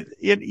mean,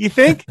 you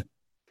think?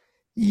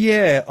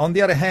 Yeah. On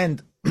the other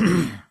hand,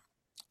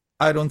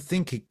 I don't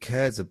think he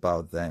cares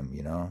about them,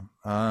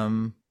 I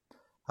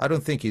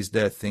don't think he's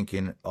there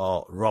thinking,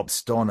 oh, Rob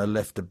Stoner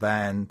left the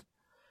band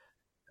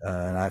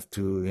and I have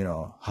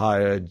to,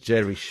 hire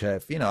Jerry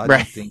Sheff.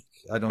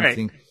 I don't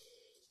think,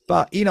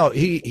 but,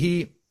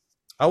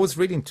 I was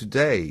reading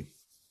today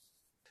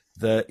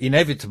the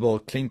inevitable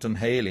Clinton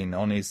Halen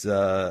on his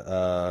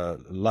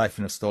Life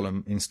in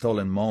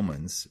Stolen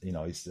Moments,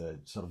 his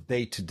sort of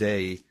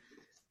day-to-day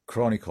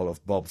chronicle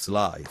of Bob's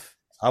life.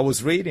 I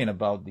was reading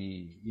about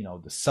the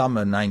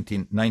summer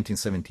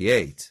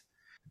 1978,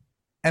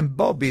 and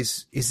Bob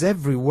is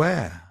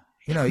everywhere.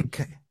 He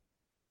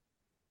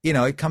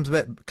comes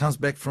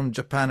back from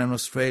Japan and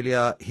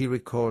Australia. He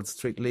records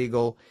Street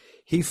Legal.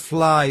 He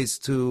flies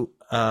to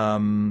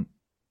Cannes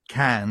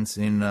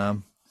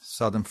in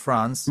southern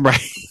France.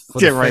 Right. For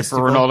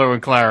Ronaldo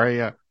and Clara,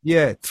 yeah.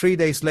 Yeah, 3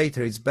 days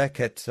later, he's back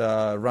at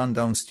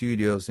Rundown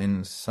Studios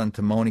in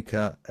Santa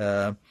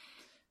Monica.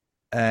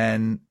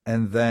 And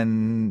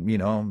then,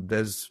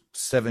 there's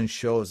 7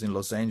 shows in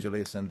Los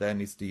Angeles, and then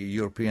it's the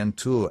European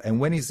tour. And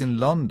when he's in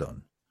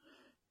London,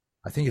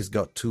 I think he's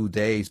got 2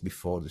 days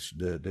before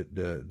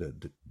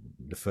the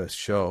first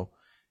show.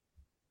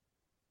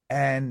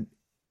 And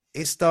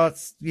it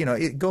starts,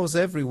 it goes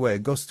everywhere.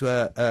 It goes to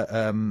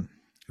a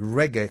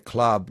reggae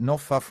club not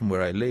far from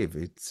where I live.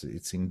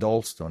 It's in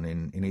Dalston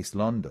in East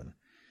London.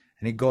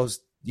 And it goes,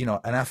 and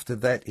after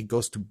that, it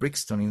goes to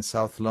Brixton in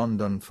South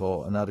London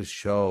for another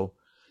show.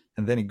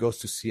 And then he goes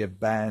to see a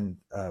band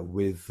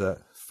with,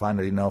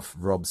 funnily enough,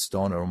 Rob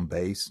Stoner on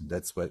bass.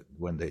 That's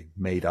when they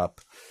made up.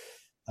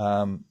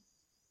 And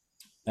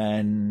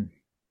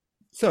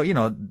so,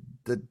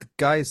 the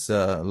guys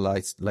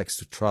likes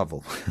to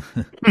travel.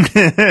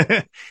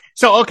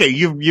 So, okay,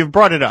 you've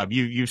brought it up.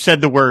 You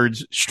said the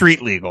words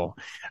street legal.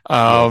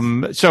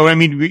 Yes. So, I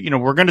mean,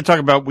 we're going to talk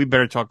about We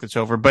Better Talk This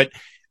Over, but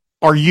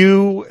are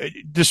you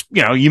just,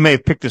 you may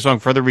have picked the song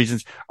for other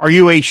reasons. Are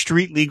you a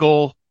street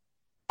legal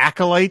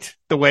acolyte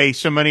the way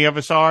so many of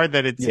us are,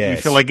 that you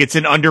feel like it's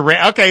an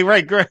underrated, okay,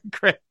 right, great.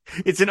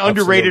 It's an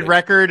underrated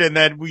record, and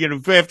that we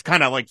have to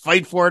kind of like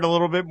fight for it a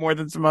little bit more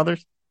than some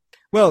others?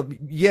 Well,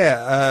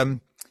 yeah,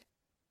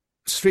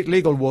 Street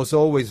Legal was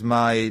always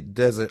my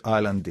Desert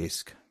Island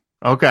disc.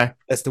 Okay.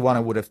 That's the one I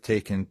would have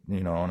taken,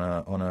 on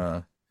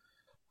a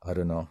I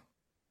don't know,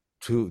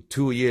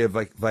 2-year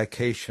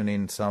vacation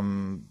in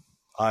some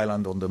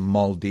island on the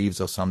Maldives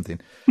or something.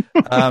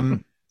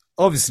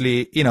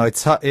 Obviously,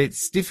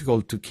 it's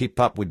difficult to keep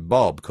up with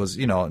Bob because,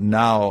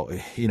 now,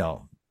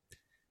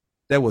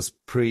 that was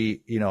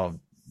pre,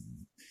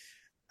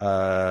 Time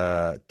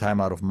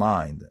Out of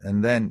Mind.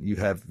 And then you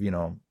have,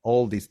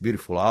 all these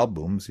beautiful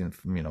albums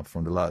from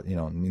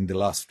in the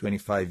last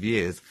 25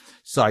 years.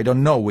 So I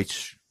don't know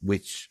which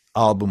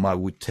album I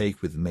would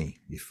take with me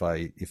if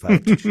I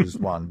had to choose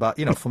one. But,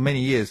 for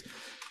many years,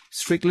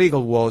 Street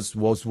Legal was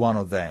one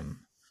of them.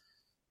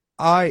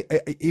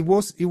 It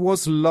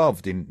was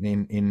loved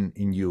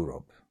in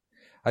Europe.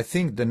 I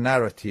think the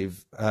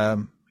narrative,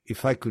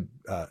 if I could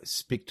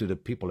speak to the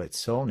people at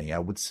Sony, I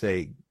would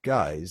say,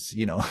 guys,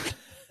 I don't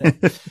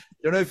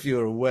know if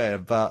you're aware,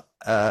 but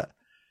Bob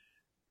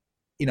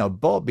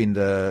in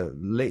the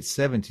late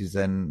 70s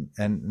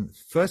and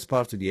first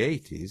part of the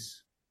 80s,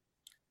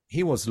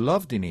 he was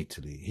loved in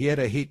Italy. He had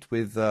a hit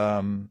with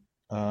Man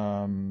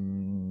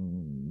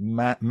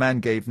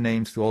Gave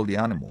Names to All the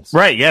Animals.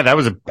 Right, yeah, that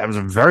was a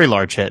very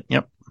large hit.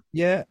 Yep.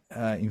 Yeah,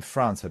 in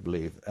France, I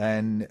believe.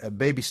 And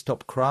Baby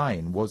Stop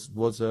Crying was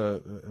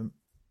a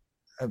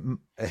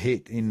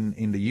hit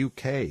in the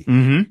UK.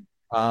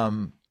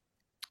 Mm-hmm.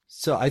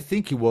 So I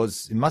think it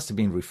must have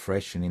been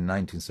refreshing in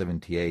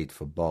 1978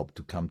 for Bob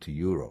to come to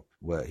Europe,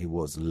 where he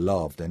was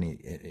loved. And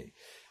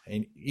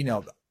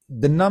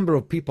the number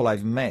of people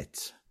I've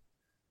met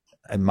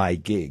at my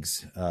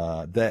gigs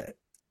that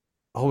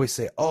always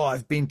say, "Oh,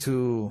 I've been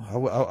to.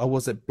 I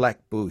was at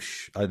Black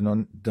Bush. I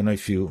don't know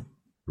if you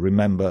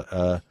remember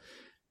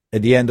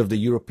at the end of the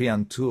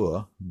European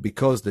tour,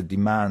 because the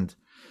demand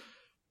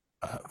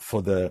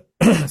for the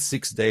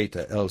 6 days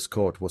at Earl's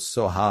Court was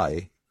so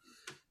high.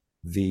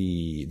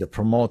 The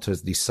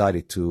promoters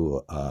decided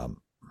to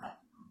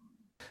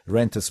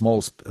rent a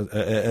small,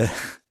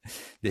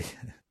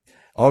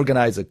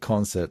 organize a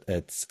concert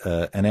at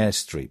an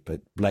airstrip at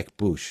Black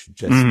Bush,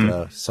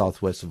 just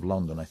southwest of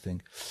London, I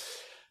think.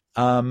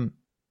 And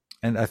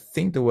I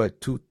think there were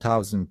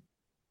 2,000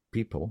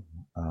 people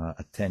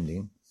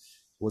attending.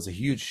 It was a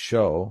huge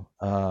show,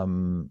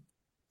 and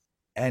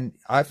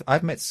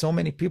I've met so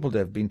many people that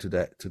have been to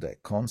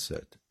that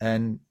concert,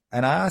 and I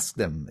asked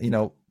them,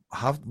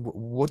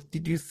 what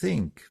did you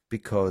think?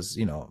 Because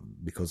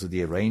of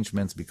the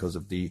arrangements, because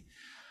of the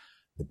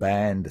the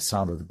band, the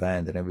sound of the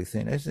band and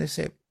everything. As they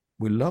say,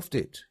 we loved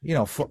it. You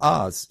know, for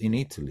us in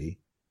Italy,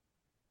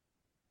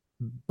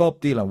 Bob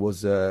Dylan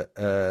was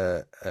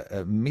a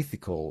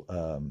mythical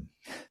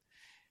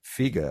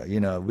figure.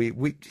 You know,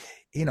 we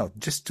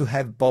just to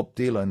have Bob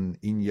Dylan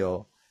in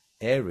your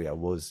area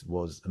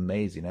was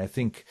amazing. I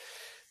think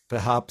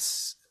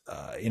perhaps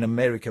in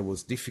America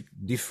was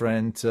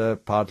different,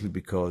 partly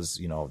because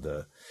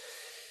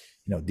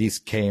this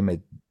came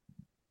at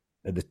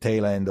the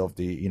tail end of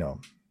the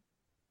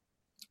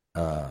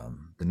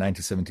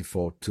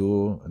 1974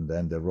 tour, and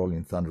then the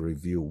Rolling Thunder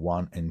Revue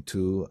 1 and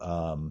 2.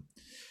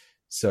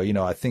 So,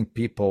 I think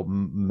people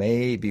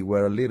maybe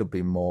were a little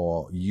bit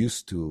more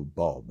used to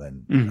Bob,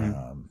 and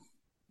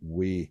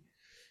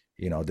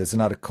there's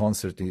another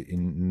concert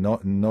in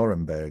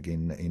Nuremberg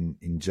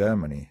in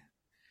Germany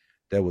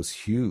that was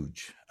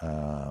huge.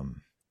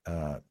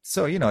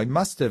 So, it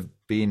must have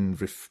been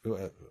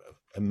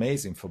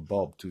amazing for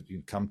Bob to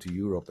come to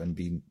Europe and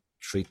be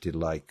treated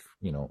like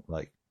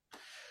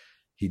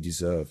he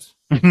deserves.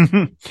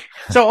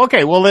 So,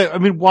 okay. Well, I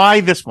mean, why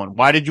this one?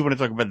 Why did you want to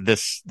talk about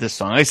this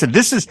song? Like I said,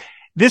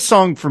 this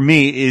song for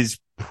me is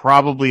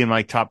probably in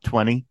my top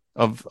 20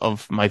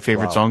 of my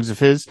favorite songs of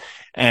his.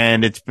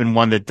 And it's been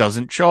one that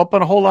doesn't show up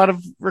on a whole lot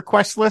of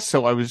request lists.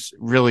 So I was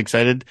really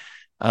excited,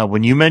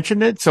 when you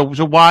mentioned it. So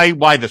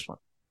why this one?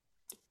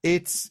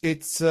 It's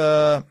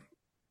I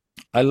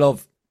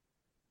love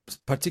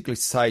particularly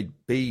side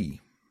B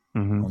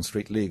on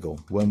Street Legal.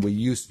 When we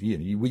used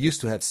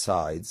to have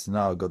sides.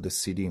 Now I got the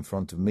CD in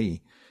front of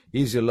me.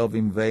 Is Your Love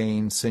in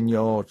Vain,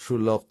 Senor, True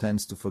Love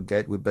Tends to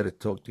Forget, We Better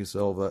Talk This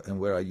Over, and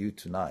Where Are You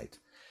Tonight?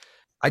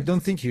 I don't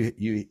think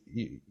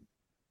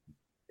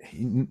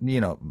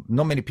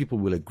not many people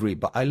will agree,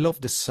 but I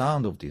love the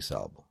sound of this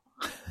album.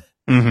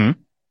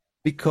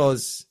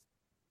 Because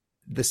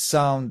the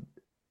sound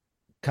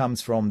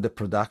comes from the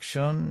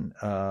production,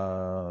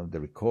 the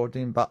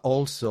recording, but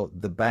also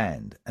the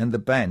band. And the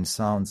band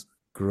sounds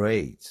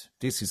great.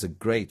 This is a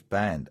great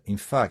band. In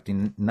fact,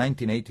 in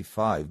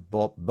 1985,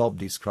 Bob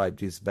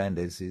described this band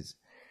as his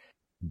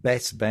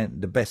best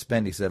band, the best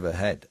band he's ever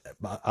had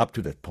up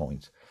to that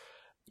point.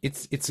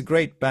 It's a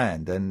great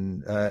band,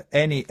 and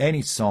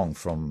any song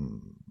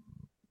from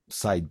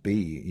side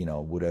B,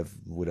 would have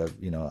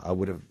I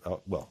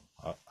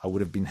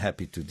would have been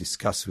happy to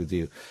discuss with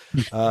you.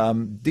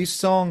 This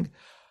song,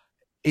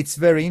 it's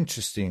very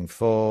interesting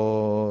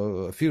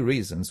for a few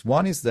reasons.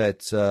 One is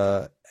that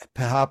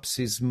perhaps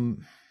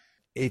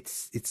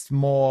it's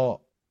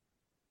more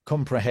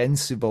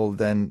comprehensible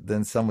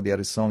than some of the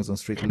other songs on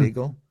Street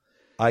Legal.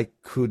 I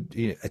could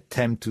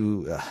attempt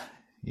to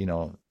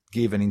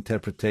give an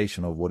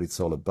interpretation of what it's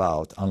all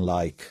about,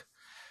 unlike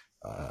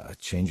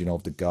Changing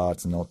of the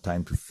Guards, No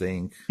Time to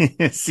Think.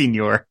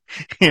 Senior.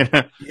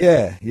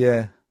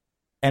 Yeah.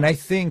 And I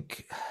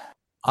think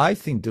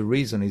the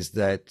reason is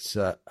that,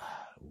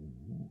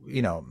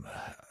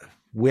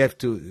 we have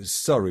to,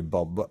 sorry,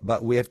 Bob,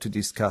 but we have to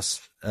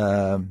discuss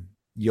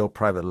your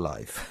private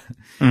life.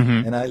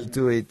 And I'll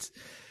do it,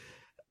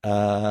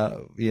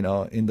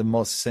 in the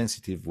most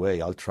sensitive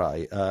way. I'll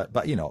try.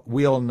 But,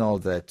 we all know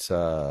that,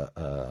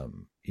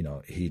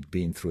 he'd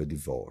been through a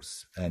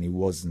divorce, and it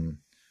wasn't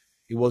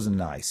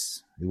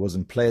nice. It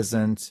wasn't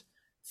pleasant.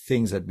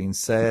 Things had been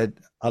said,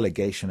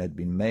 allegation had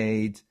been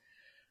made.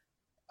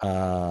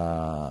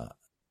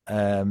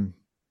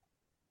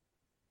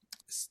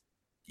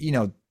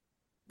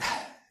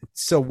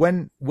 So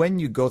when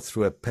you go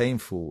through a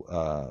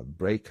painful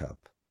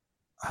breakup,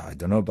 I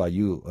don't know about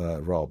you,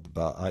 Rob,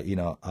 but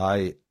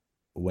I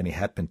when it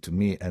happened to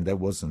me, and there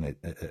wasn't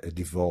a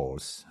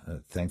divorce.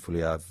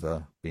 Thankfully, I've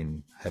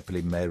been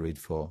happily married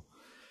for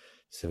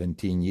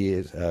 16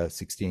 years,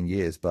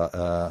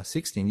 but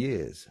 16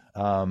 years.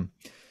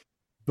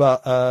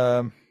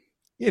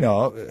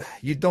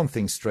 You don't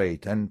think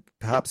straight, and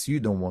perhaps you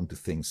don't want to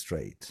think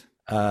straight.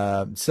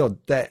 So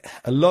that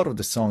a lot of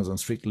the songs on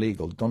Street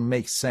Legal don't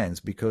make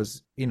sense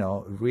because,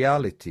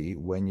 reality,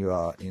 when you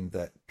are in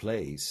that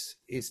place,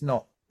 is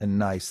not a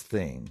nice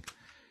thing.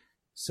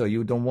 So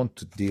you don't want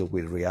to deal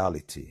with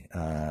reality.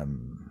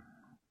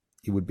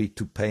 It would be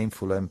too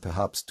painful and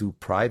perhaps too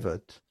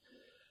private.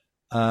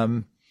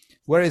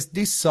 Whereas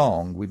this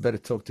song, We Better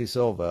Talk This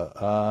Over,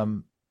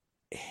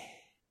 it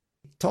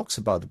talks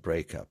about the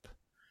breakup,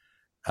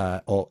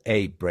 or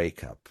a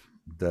breakup.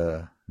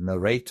 The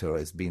narrator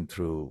has been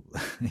through,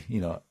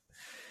 a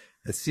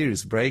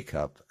serious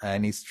breakup,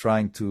 and he's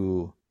trying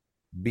to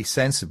be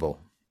sensible.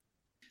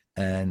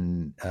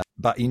 And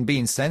but in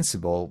being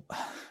sensible,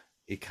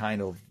 it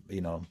kind of,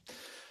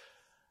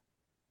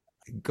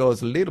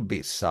 goes a little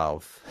bit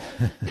south.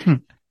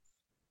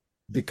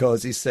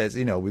 Because he says,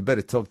 we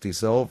better talk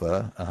this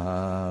over.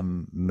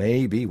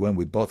 Maybe when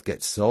we both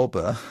get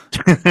sober.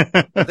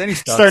 But then he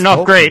starts starting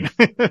off great.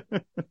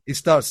 He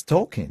starts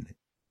talking,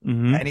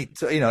 and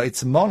it's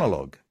a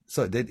monologue.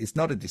 So it's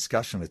not a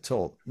discussion at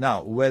all.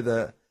 Now,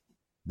 whether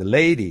the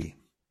lady,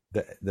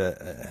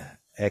 the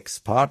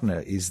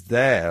ex-partner, is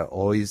there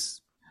or is,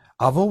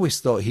 I've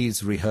always thought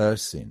he's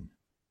rehearsing.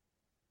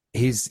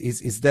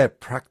 he's there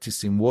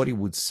practicing what he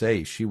would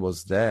say if she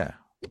was there.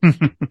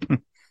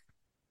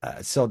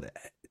 So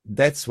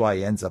that's why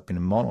he ends up in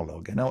a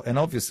monologue, and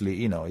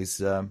obviously,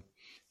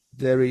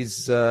 there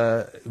is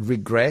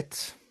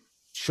regret.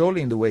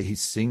 Surely in the way he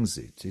sings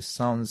it, it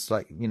sounds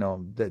like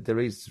that there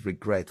is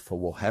regret for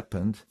what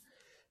happened.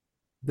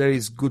 There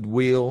is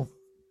goodwill,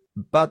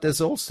 but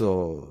there's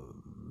also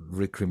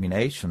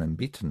recrimination and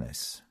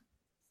bitterness.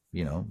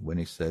 When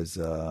he says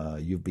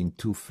you've been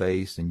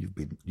two-faced and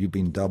you've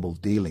been double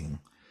dealing.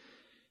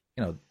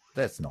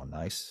 That's not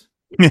nice.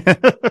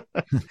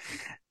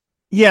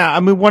 Yeah, I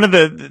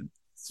mean,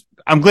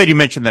 I'm glad you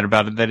mentioned that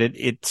about it, that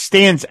it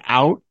stands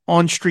out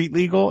on Street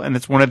Legal, and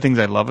it's one of the things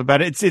I love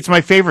about it. It's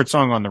my favorite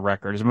song on the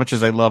record, as much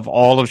as I love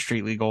all of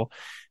Street Legal,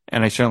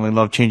 and I certainly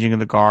love Changing of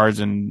the Guards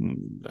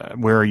and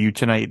Where Are You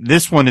Tonight.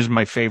 This one is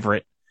my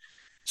favorite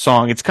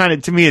song. It's kind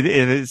of, to me,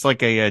 it's like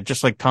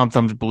just like Tom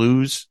Thumb's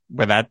Blues,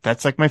 where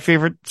that's like my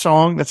favorite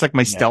song. That's like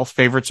my stealth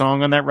favorite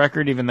song on that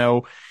record, even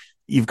though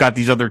you've got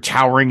these other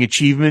towering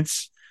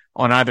achievements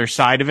on either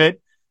side of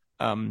it.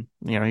 I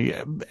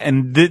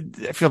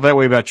feel that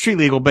way about Street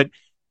Legal, but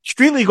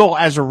Street Legal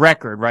as a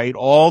record, right?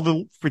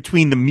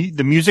 Between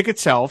the music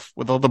itself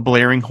with all the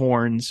blaring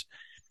horns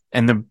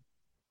and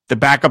the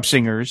backup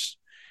singers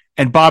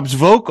and Bob's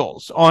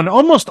vocals on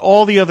almost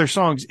all the other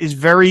songs is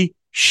very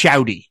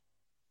shouty,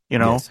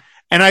 Yes.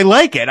 and I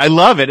like it. I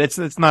love it.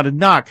 It's not a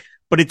knock,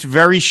 but it's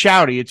very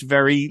shouty. It's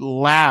very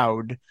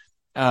loud.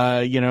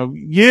 I know,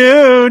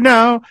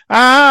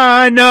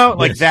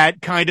 like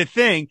that kind of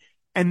thing.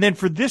 And then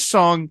for this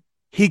song,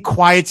 he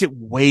quiets it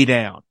way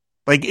down.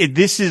 Like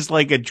this is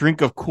like a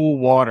drink of cool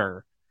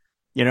water,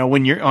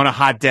 when you're on a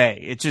hot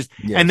day. It's just,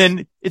 and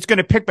then it's going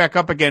to pick back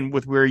up again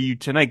with Where Are You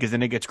Tonight? Cause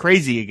then it gets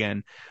crazy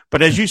again.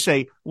 But as you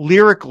say,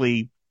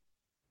 lyrically,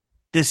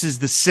 this is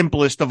the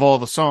simplest of all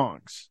the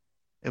songs,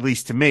 at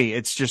least to me.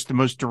 It's just the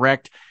most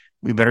direct.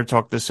 We better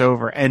talk this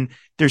over. And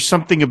there's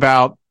something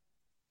about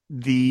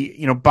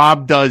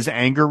Bob does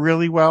anger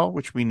really well,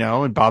 which we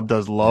know, and Bob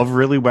does love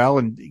really well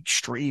and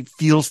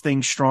feels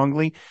things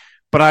strongly.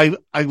 But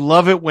I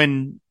love it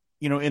when,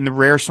 in the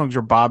rare songs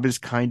where Bob is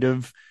kind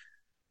of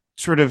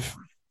sort of,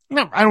 I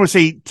don't want to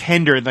say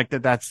tender, like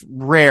that's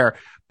rare,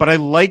 but I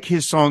like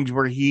his songs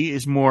where he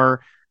is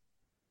more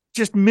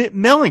just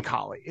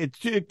melancholy. It's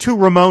to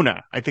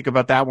Ramona. I think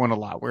about that one a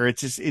lot, where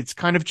it's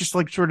kind of just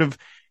like sort of,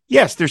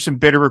 yes, there's some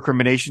bitter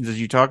recriminations as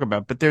you talk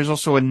about, but there's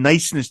also a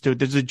niceness to it.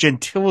 There's a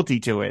gentility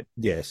to it.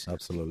 Yes,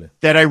 absolutely.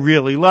 That I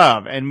really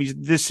love. And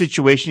this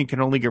situation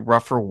can only get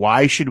rougher.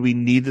 Why should we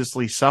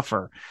needlessly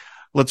suffer?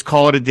 Let's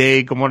call it a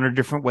day, go on our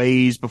different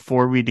ways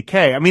before we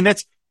decay. I mean,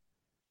 that's,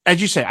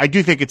 as you say, I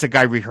do think it's a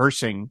guy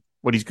rehearsing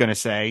what he's going to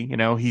say.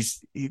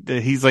 He's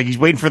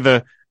waiting for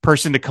the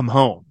person to come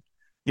home,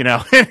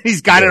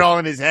 he's got it all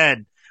in his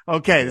head.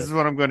 Okay. This is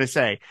what I'm going to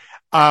say.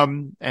 I've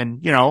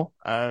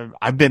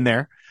been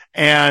there.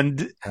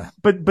 And,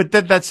 but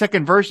that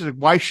second verse is like,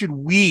 why should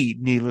we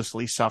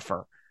needlessly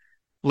suffer?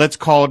 Let's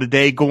call it a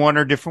day, go on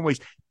our different ways.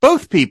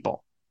 Both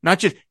people. Not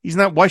just,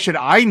 why should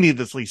I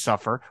needlessly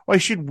suffer? Why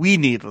should we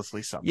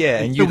needlessly suffer? Yeah,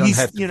 and you don't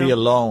have to be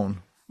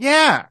alone.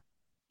 Yeah.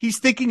 He's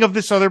thinking of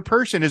this other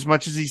person as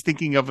much as he's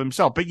thinking of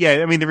himself. But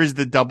yeah, I mean, there is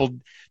the double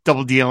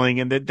dealing,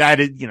 and that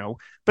is,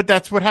 but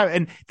that's what happened.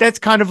 And that's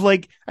kind of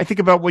like, I think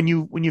about when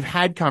you've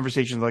had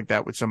conversations like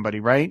that with somebody,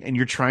 right? And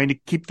you're trying to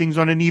keep things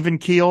on an even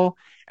keel,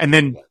 and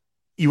then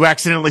you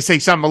accidentally say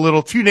something a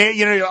little too,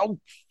 oh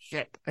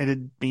shit, I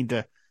didn't mean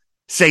to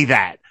say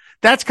that.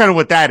 That's kind of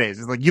what that is.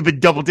 It's like, you've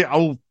been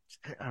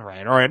all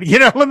right.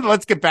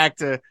 Let's get back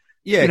to,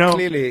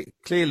 clearly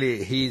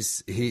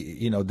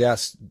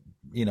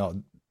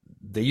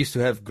they used to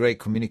have great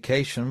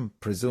communication,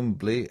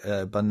 presumably,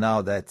 but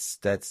now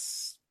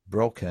that's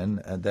broken,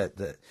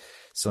 and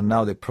so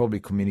now they're probably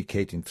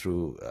communicating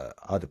through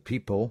other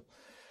people.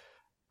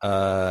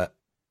 And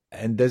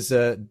there's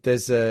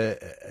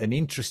an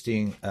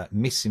interesting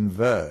missing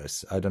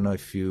verse. I don't know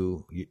if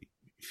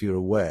you're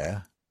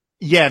aware.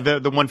 Yeah,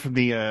 the one from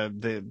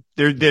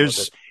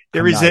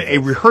there is a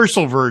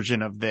rehearsal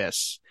version of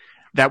this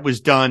that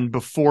was done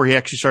before he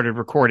actually started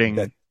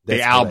recording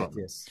the album. Correct,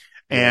 yes.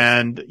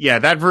 And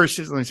that verse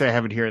is, let me say, I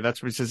have it here.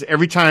 That's what it says.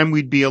 Every time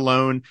we'd be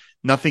alone,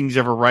 nothing's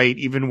ever right.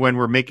 Even when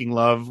we're making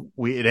love,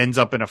 it ends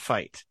up in a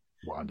fight.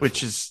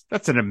 Wonderful.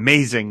 That's an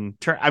amazing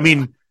term. I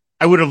mean,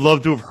 I would have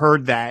loved to have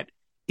heard that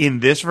in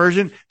this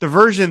version. The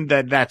version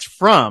that's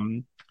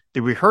from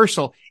the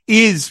rehearsal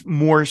is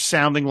more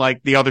sounding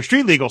like the other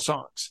Street Legal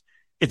songs.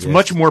 It's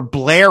much more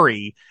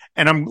blary.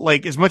 And I'm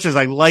like, as much as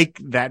I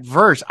like that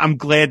verse, I'm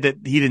glad that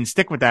he didn't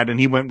stick with that and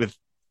he went with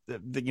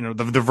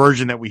the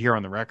version that we hear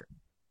on the record.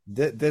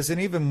 There's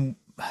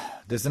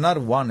another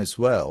one as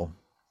well.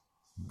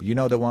 You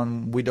know the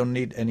one, we don't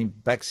need any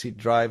backseat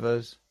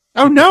drivers.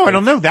 Oh no, I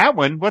don't know that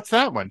one. What's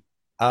that one?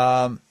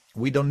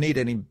 We don't need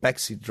any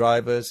backseat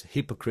drivers,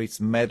 hypocrites,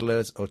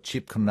 meddlers, or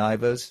cheap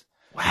connivers.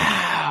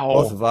 Wow.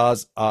 Both of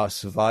us are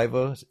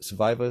survivors.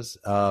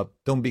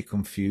 Don't be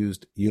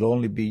confused. You'll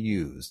only be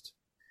used.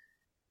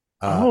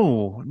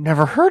 Oh,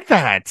 never heard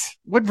that.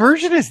 What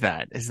version is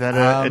that? Is that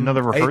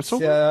another rehearsal?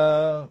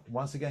 It's,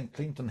 once again,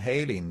 Clinton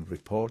Halin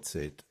reports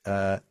it,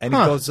 and it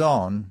goes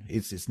on.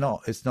 It's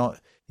not.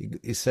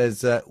 It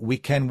says, "We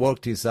can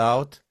work this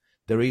out.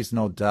 There is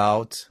no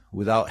doubt.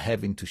 Without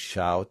having to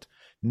shout,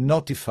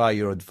 notify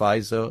your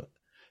advisor.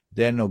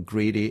 They're not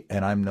greedy,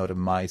 and I'm not a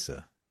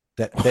miser.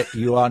 That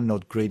you are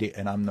not greedy,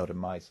 and I'm not a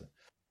miser."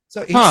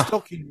 So he's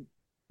talking.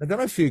 I don't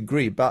know if you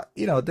agree, but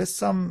there's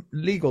some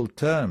legal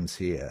terms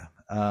here.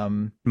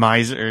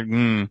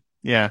 Miser,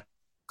 yeah.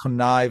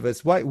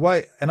 Connivers.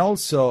 Why? And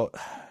also,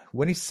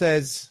 when he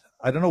says,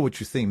 I don't know what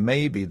you think.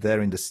 Maybe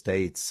there in the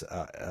States,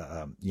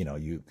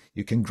 you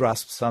can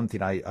grasp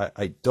something.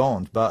 I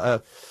don't.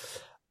 But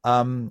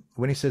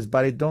when he says,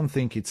 but I don't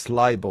think it's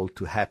liable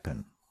to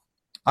happen,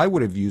 I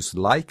would have used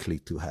likely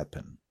to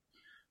happen.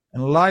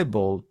 And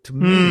liable, to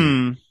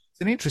me,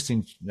 it's an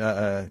interesting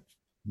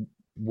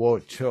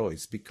word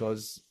choice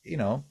because,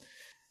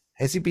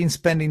 has he been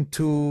spending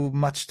too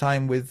much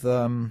time with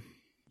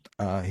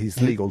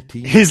his legal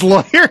team? His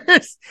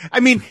lawyers? I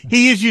mean,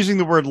 he is using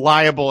the word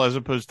liable as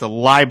opposed to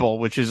libel,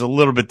 which is a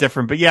little bit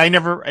different. But yeah, I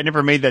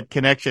never made that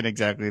connection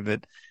exactly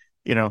that,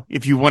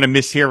 if you want to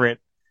mishear it,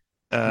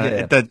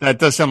 that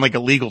does sound like a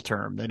legal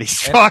term that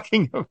he's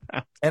talking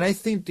about. And I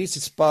think this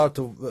is part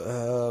of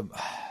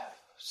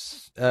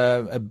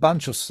a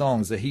bunch of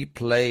songs that he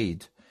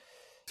played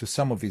to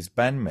some of his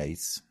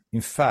bandmates.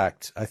 In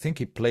fact, I think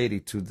he played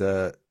it to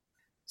the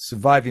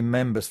surviving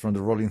members from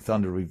the Rolling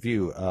Thunder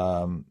Review,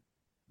 the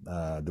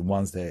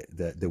ones that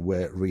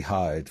were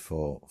rehired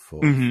for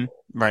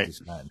right. this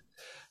band.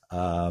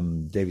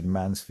 David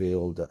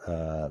Mansfield,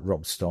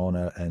 Rob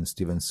Stoner, and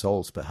Steven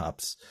Souls,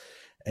 perhaps.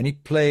 And he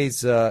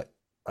plays, I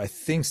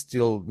think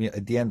still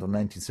at the end of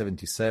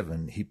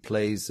 1977, he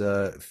plays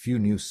a few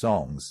new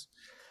songs.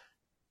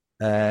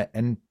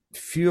 And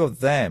few of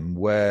them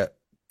were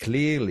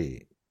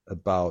clearly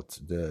about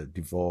the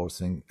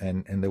divorce and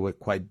they were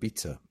quite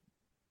bitter.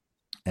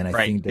 And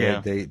I think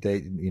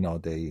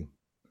they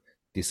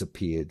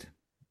disappeared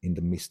in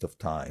the mist of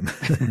time.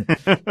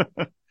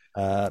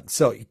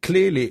 So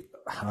clearly,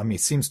 I mean,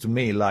 it seems to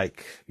me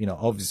like,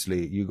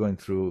 obviously you're going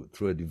through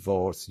a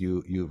divorce,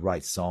 you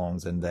write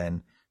songs, and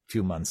then a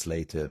few months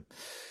later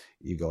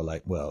you go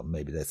like, well,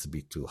 maybe that's a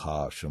bit too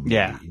harsh, or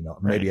maybe,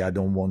 maybe I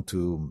don't want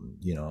to,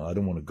 I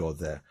don't want to go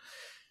there.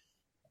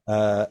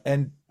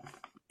 And,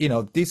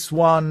 this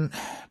one,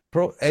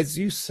 as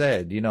you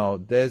said,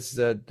 there's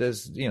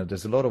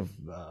a lot of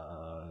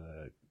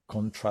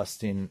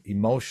contrasting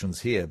emotions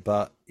here,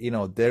 but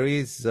there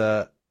is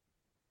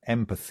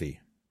empathy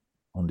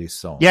on this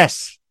song.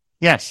 Yes,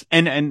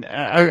 and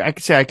I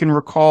could say I can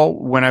recall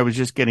when I was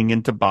just getting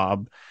into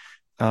Bob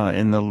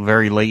in the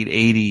very late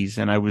 '80s,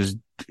 and I was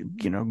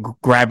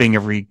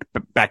grabbing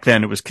back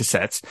then it was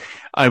cassettes.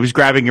 I was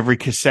grabbing every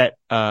cassette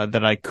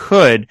that I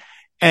could.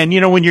 And,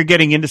 when you're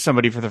getting into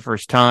somebody for the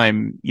first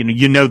time,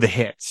 you know the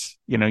hits,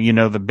 you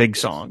know the big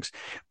songs.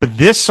 But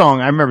this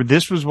song, I remember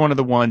this was one of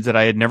the ones that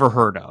I had never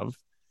heard of.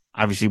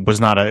 Obviously it was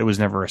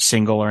never a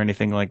single or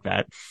anything like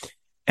that.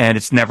 And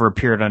it's never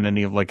appeared on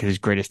any of like his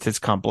greatest hits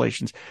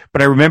compilations.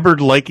 But I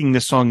remembered liking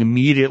this song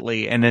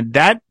immediately. And then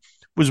that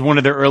was one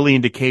of the early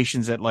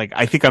indications that like,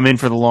 I think I'm in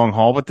for the long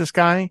haul with this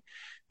guy,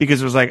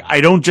 because it was like,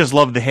 I don't just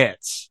love the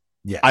hits.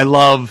 Yeah. I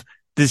love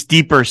this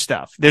deeper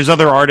stuff. There's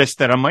other artists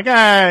that I'm like,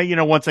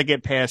 once I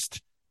get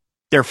past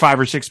their 5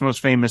 or 6 most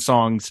famous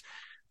songs,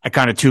 I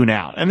kind of tune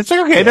out. And it's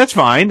like, okay, that's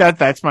fine.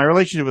 That's my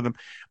relationship with them.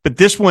 But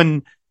this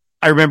one,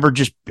 I remember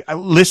just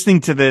listening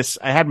to this.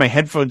 I had my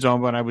headphones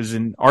on when I was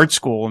in art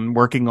school and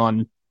working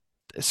on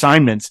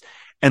assignments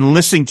and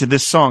listening to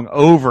this song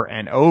over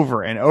and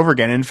over and over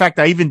again. In fact,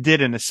 I even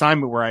did an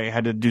assignment where I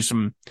had to do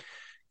some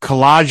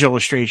collage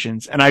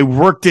illustrations, and I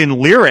worked in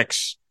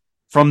lyrics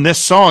from this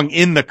song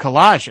in the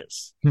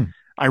collages.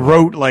 I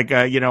wrote like,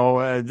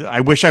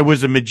 I wish I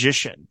was a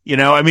magician,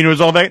 I mean, it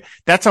was all that.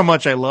 That's how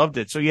much I loved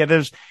it. So yeah,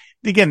 there's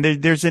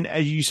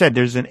as you said,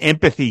 there's an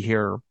empathy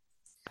here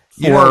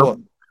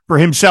for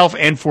himself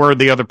and for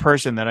the other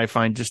person that I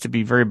find just to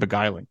be very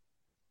beguiling.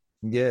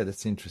 Yeah,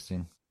 that's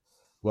interesting.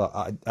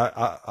 Well,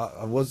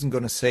 I wasn't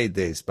going to say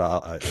this,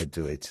 but I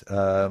do it.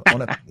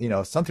 On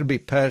a, something a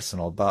bit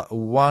personal, but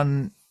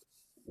one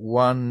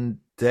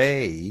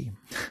day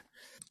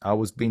I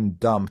was being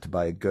dumped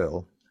by a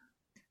girl.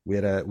 We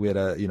had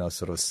a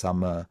sort of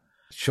summer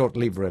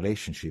short-lived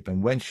relationship,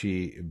 and when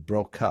she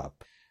broke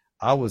up,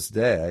 I was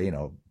there.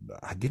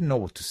 I didn't know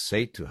what to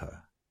say to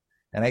her,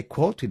 and I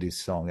quoted this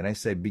song, and I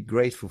said, "Be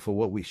grateful for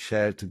what we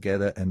shared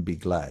together, and be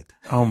glad."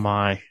 Oh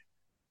my,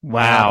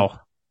 wow!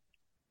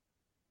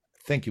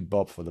 Thank you,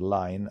 Bob, for the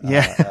line.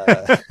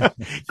 Yeah,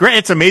 great.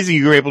 It's amazing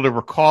you were able to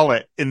recall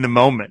it in the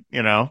moment.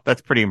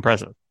 That's pretty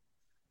impressive.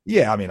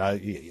 Yeah, I mean,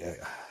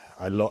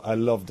 I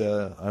love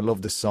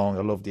the song.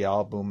 I love the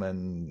album,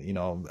 and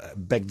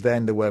back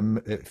then there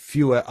were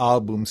fewer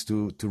albums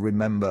to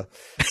remember.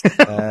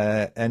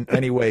 And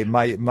anyway,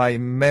 my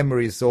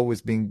memory has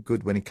always been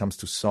good when it comes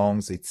to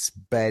songs. It's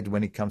bad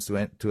when it comes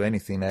to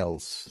anything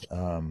else.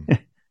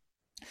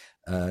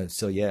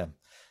 So yeah,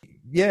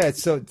 Yeah,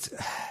 so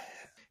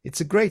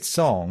it's a great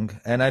song,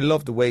 and I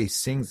love the way he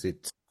sings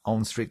it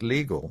on Street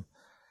Legal.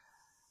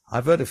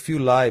 I've heard a few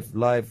live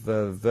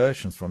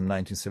versions from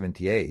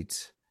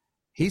 1978.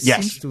 He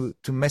seems Yes.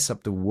 to mess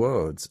up the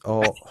words,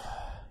 or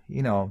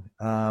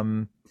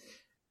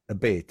a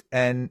bit,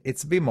 and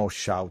it's a bit more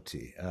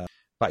shouty.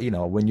 But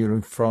when you're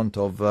in front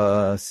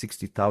of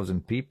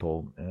 60,000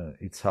 people,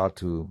 it's hard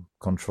to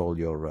control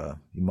your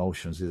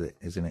emotions,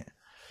 isn't it?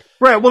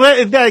 Right.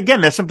 Well, that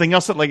again, that's something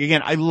else that, like,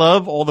 again, I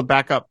love all the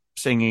backup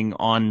singing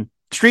on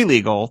Street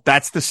Legal.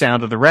 That's the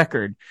sound of the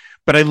record.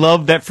 But I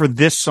love that for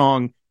this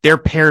song, they're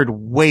paired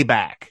way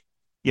back.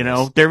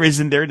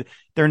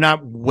 They're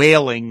not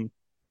wailing,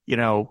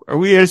 are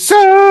we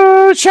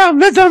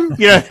socialism?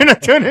 They're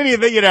not doing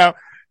anything,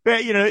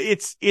 but,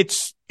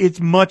 it's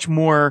much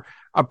more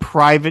a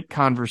private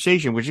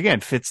conversation, which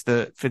again fits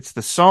the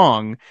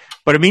song.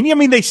 But I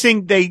mean, they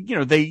sing,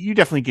 you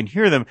definitely can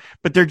hear them,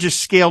 but they're just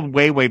scaled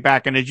way, way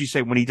back. And as you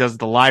say, when he does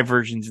the live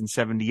versions in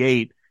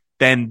 78,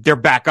 then they're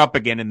back up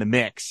again in the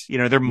mix.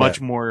 They're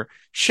much more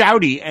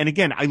shouty. And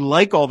again, I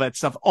like all that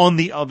stuff on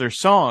the other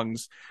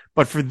songs,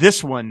 but for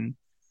this one,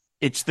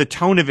 it's the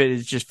tone of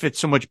it just fits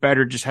so much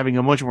better, just having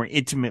a much more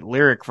intimate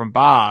lyric from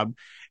Bob.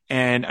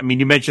 And I mean,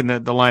 you mentioned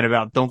the line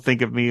about don't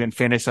think of me and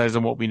fantasize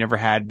on what we never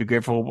had, be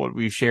grateful for what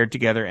we've shared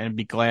together and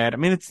be glad. I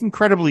mean, it's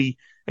incredibly,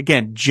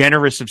 again,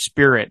 generous of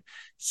spirit.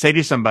 Say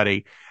to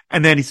somebody.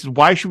 And then he says,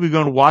 why should we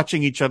go on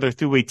watching each other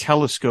through a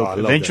telescope? Oh,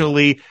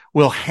 Eventually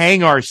we'll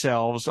hang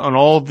ourselves on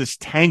all this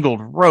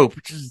tangled rope,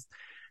 which is,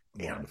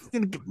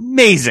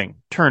 amazing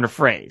turn of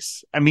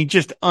phrase. I mean,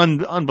 just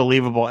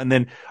unbelievable. And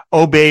then,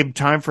 oh, babe,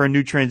 time for a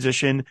new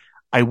transition.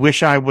 I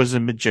wish I was a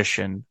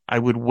magician. I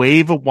would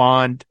wave a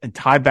wand and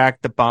tie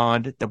back the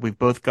bond that we've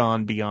both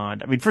gone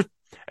beyond. I mean,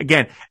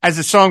 again, as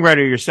a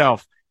songwriter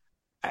yourself,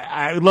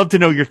 I would love to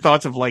know your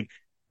thoughts of like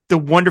the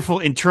wonderful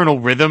internal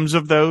rhythms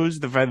of those.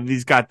 The fact that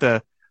he's got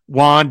the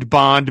wand,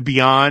 bond,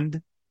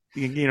 beyond,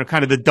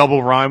 kind of the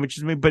double rhyme, which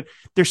is me. But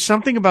there's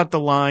something about the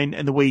line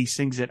and the way he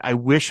sings it. I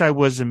wish I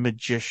was a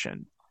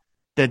magician.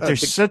 That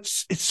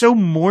it's so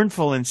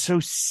mournful and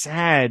so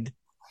sad.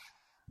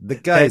 The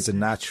guy is a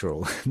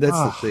natural. That's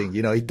the thing.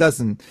 He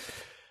doesn't,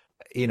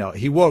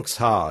 he works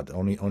hard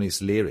on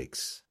his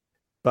lyrics,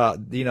 but,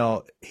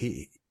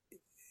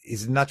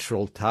 his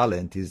natural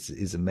talent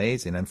is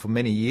amazing. And for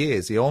many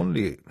years, he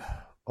only,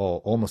 or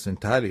almost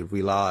entirely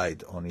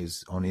relied on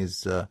his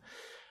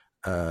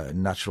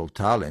natural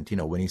talent.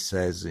 When he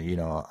says,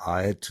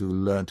 I had to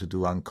learn to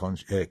do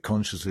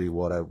consciously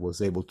what I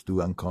was able to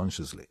do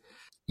unconsciously,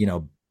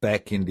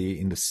 back in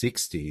the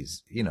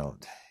 60s,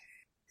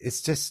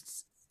 it's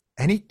just,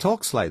 and he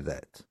talks like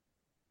that.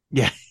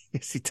 Yeah,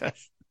 yes, he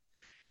does.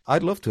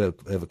 I'd love to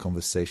have a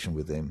conversation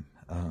with him.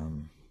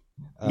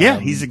 Yeah,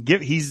 he's a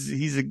gift.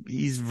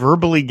 He's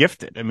verbally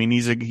gifted. I mean,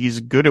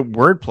 he's good at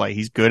wordplay.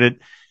 He's good at.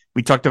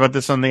 We talked about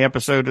this on the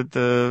episode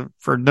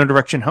for No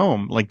Direction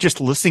Home. Like just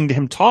listening to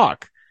him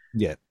talk.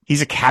 Yeah,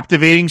 he's a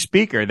captivating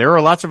speaker. There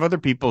are lots of other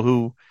people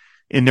who,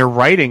 in their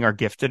writing, are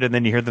gifted, and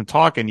then you hear them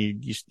talk, and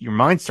your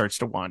mind starts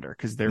to wander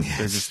because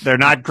they're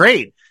not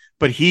great.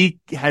 But he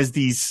has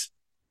these.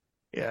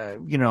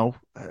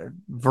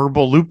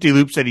 Verbal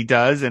loop-de-loops that he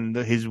does and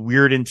his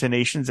weird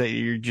intonations that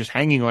you're just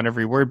hanging on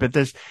every word. But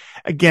there's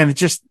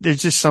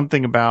just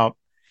something about,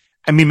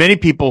 I mean, many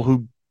people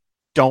who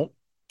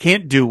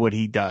can't do what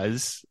he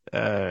does,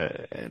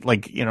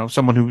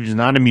 someone who's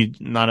not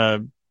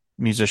a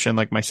musician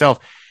like myself.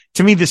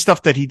 To me, the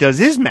stuff that he does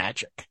is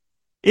magic.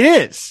 It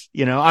is,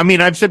 I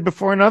mean, I've said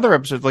before in other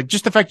episodes, like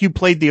just the fact you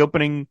played the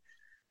opening,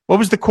 what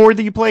was the chord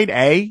that you played?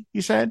 A,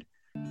 you said?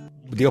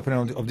 The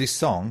opening of this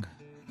song.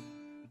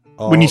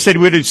 When you said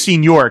we'd have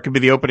Senor, it could be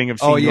the opening of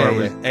Senor. Oh,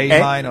 yeah. A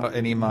minor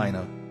and E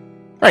minor.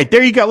 Right,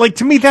 there you go. Like,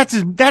 to me,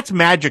 that's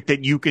magic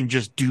that you can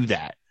just do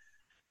that.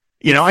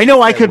 I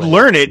know I could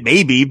learn it,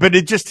 maybe, but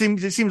it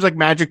seems like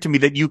magic to me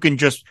that you can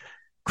just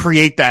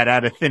create that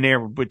out of thin air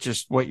with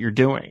just what you're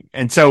doing.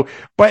 And so,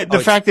 but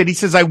the fact that he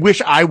says, I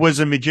wish I was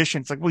a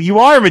magician, it's like, well, you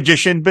are a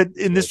magician, but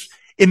in this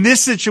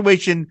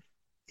situation,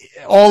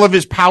 all of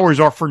his powers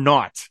are for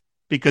naught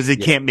because they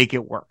can't make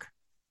it work.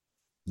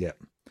 Yeah.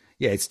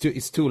 Yeah, it's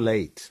too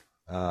late.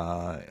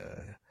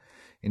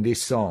 In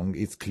this song,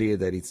 it's clear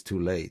that it's too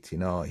late.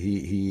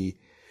 He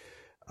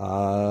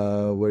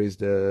where is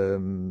the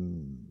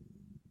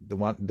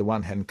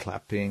one hand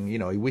clapping? He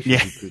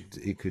wishes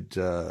he could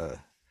turn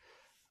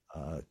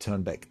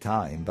back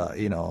time, but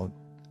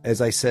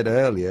as I said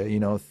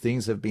earlier,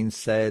 things have been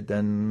said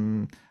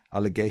and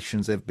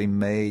allegations have been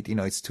made.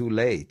 It's too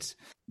late.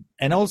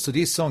 And also,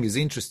 this song is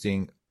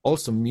interesting,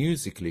 also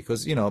musically,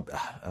 because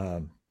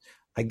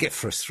I get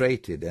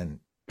frustrated and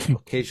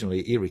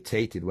occasionally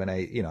irritated when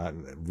I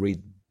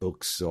read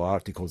books or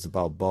articles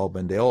about Bob,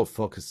 and they all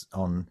focus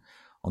on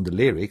the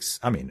lyrics.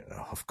 I mean,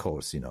 of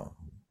course,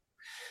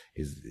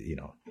 he's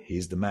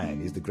the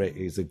man. He's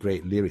a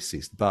great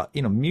lyricist. But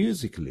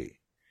musically,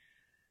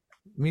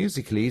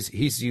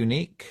 he's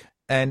unique.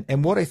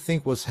 And what I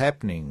think was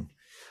happening,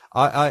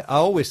 I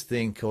always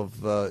think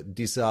of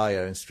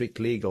Desire and Street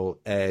Legal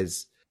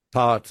as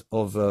part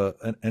of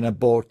an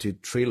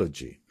aborted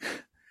trilogy.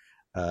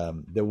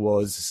 That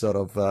was sort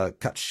of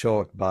cut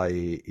short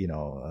by,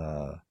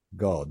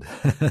 God.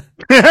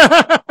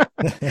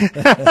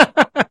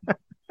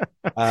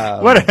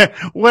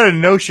 What a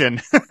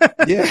notion.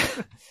 Yeah,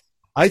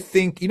 I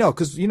think,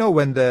 because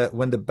when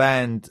the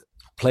band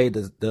played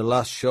the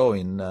last show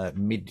in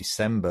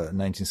mid-December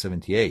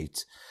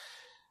 1978,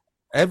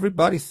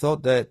 everybody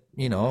thought that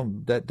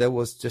that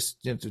was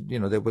just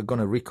they were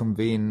going to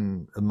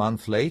reconvene a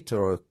month later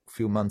or a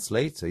few months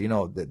later.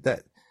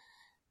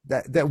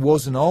 That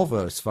wasn't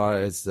over as far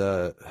as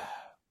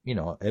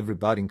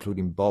everybody,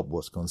 including Bob,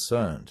 was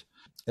concerned.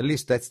 At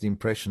least that's the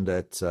impression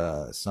that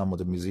some of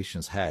the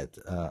musicians had.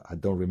 I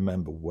don't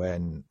remember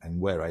when and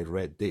where I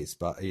read this,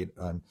 but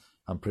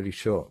I'm pretty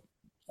sure.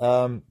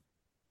 And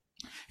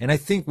I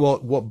think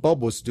what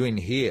Bob was doing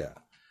here,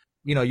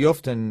 you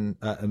often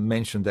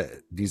mention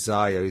that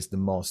Desire is the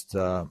most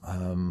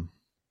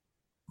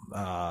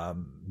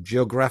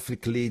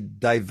geographically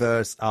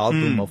diverse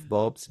album of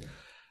Bob's.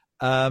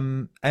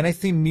 And I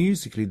think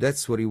musically,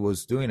 that's what he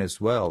was doing as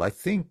well. I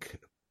think,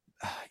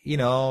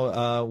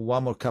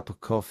 One More Cup of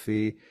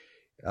Coffee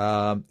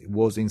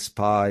was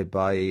inspired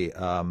by,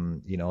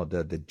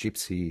 the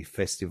Gypsy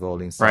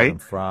Festival in southern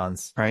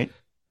France. Right.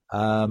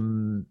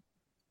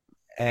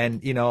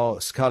 And,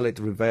 Scarlett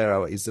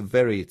Rivera is a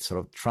very sort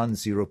of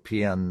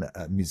trans-European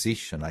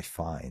musician, I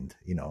find,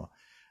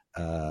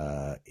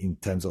 in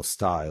terms of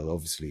style.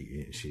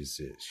 Obviously,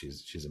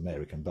 she's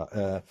American,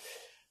 but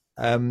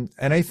and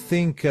I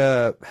think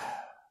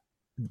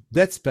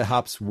that's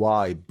perhaps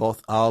why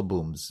both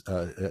albums,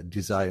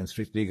 Desire and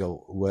Street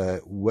Legal,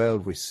 were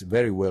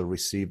very well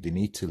received in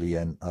Italy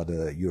and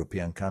other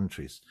European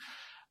countries.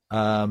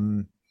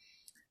 And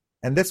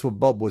that's what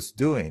Bob was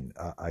doing,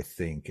 I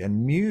think.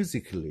 And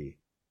musically,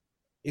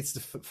 it's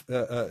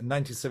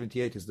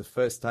 1978 is the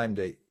first time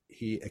that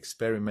he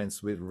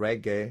experiments with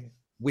reggae,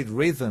 with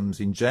rhythms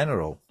in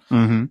general.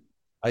 Mm-hmm.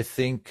 I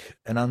think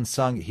an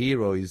unsung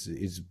hero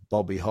is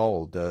Bobby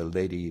Hall, the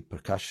lady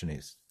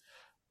percussionist.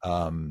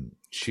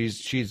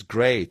 She's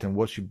great, and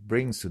what she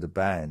brings to the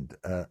band.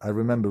 I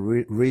remember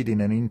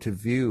reading an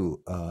interview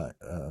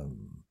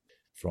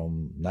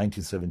from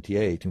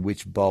 1978 in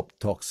which Bob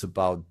talks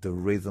about the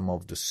rhythm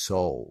of the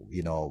soul,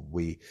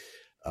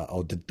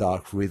 or the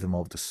dark rhythm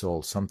of the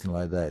soul, something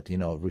like that,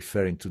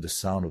 referring to the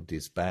sound of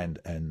this band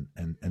and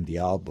the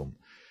album.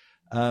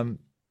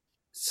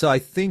 So I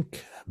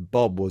think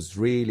Bob was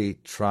really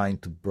trying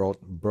to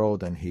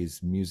broaden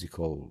his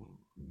musical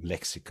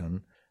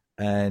lexicon.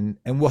 And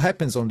what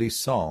happens on this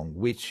song,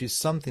 which is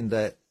something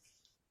that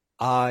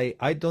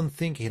I don't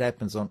think it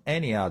happens on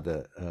any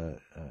other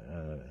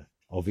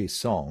of his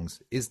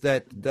songs, is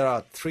that there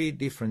are 3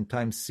 different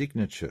time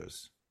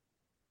signatures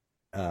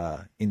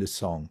in the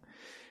song.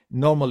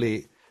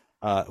 Normally,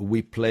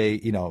 we play,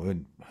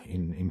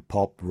 in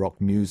pop rock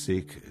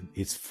music,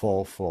 it's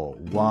 4/4,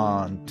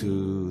 1,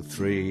 2,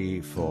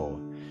 3, 4,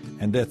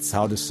 and that's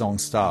how the song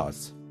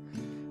starts.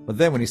 But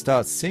then when he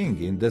starts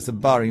singing, there's a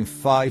bar in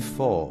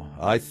 5/4.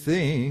 I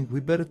think we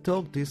better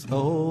talk this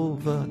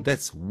over.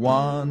 That's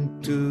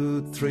 1,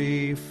 2,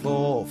 3,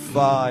 4,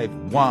 5,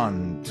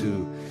 1,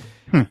 2.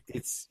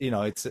 It's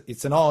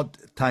it's an odd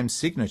time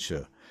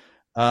signature.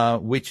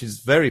 Which is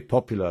very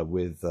popular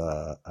with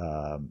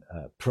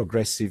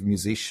progressive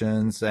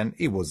musicians. And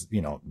it was,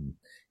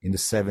 in the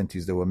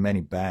 70s, there were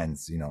many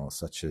bands,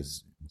 such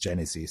as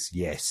Genesis,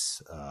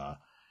 Yes,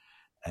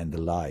 and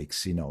the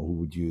likes, who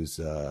would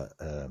use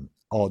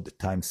odd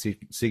time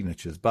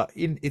signatures. But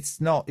it's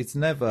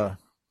never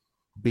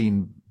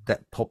been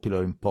that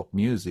popular in pop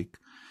music.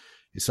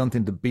 It's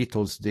something the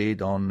Beatles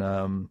did on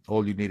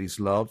All You Need Is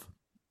Love,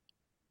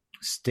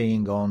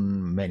 Sting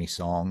on many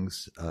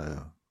songs,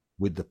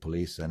 with the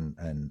Police and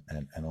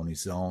on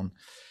his own.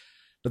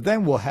 But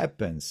then what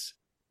happens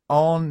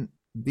on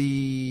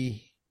the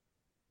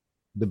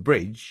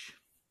bridge?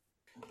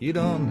 You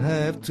don't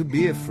have to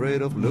be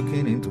afraid of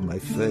looking into my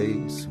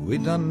face.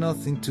 We've done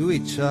nothing to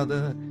each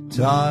other.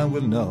 Time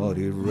will not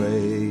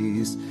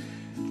erase.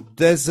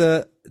 There's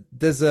a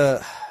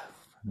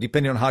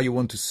depending on how you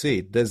want to see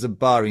it, there's a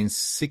bar in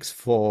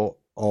 6/4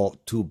 or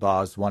 2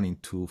 bars, one in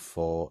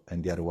 2/4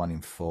 and the other one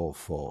in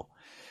 4/4.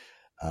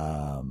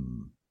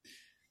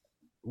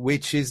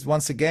 Which is,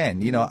 once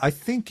again, I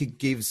think it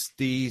gives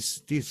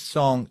this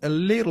song a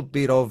little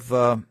bit of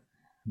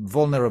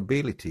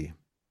vulnerability.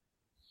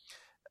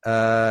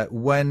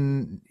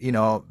 When,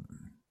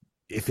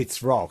 if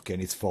it's rock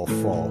and it's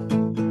 4/4,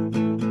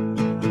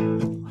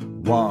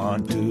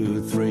 1,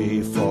 2,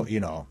 3, 4,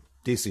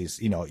 this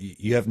is,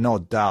 you have no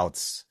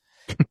doubts.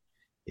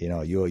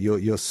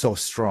 You're so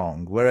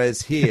strong.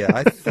 Whereas here,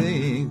 I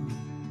think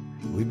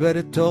we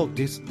better talk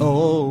this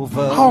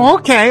over. Oh,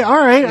 okay. All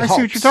right. I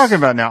see what you're talking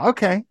about now.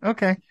 Okay.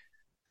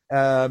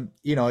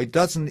 It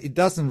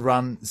doesn't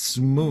run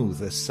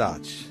smooth as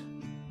such.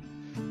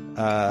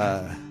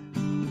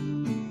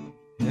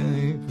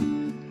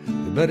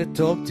 We better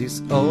talk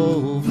this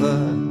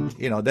over.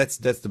 That's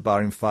the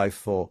bar in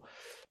 5/4.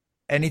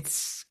 And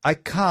I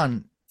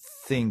can't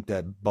think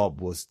that Bob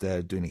was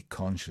there doing it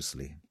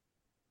consciously.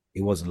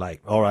 It wasn't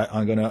like, all right,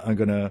 I'm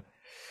gonna,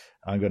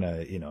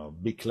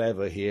 be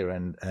clever here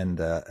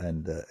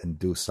and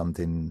do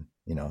something,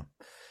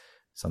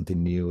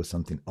 something new,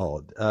 something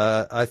odd.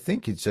 I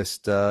think it's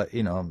just, I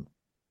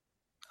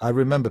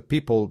remember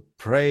people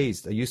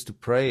used to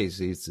praise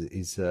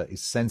his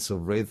sense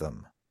of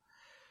rhythm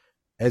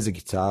as a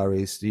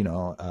guitarist.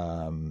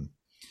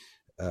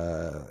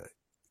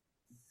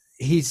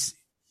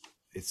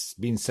 It's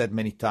been said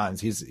many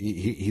times.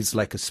 He's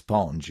like a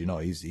sponge. He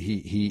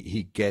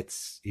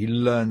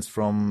learns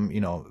from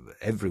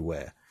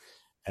everywhere,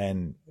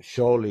 and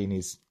surely in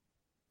his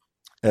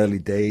early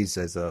days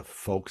as a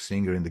folk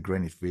singer in the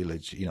Greenwich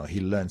Village,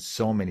 he learned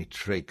so many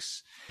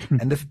tricks.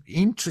 And the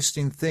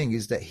interesting thing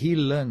is that he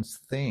learns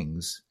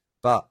things,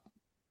 but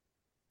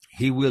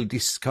he will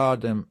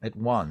discard them at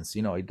once.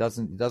 He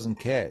doesn't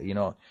care.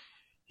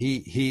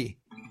 He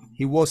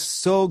was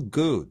so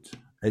good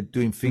at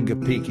doing finger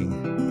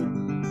picking.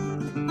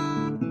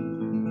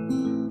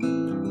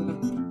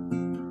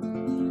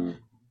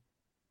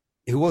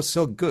 He was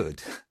so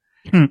good.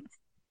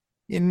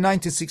 In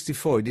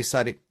 1964, he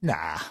decided,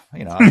 nah,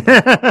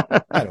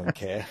 I don't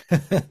care.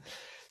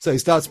 So he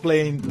starts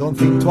playing Don't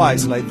Think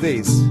Twice like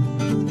this.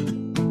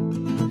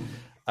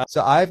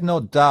 So I have no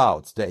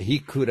doubt that he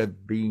could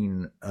have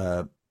been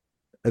a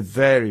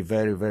very,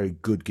 very, very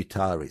good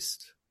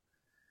guitarist.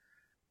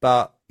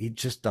 But he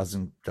just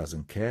doesn't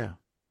care.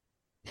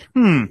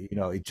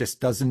 It just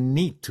doesn't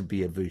need to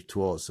be a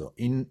virtuoso.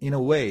 In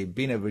a way,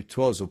 being a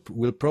virtuoso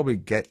will probably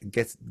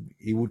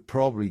it would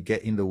probably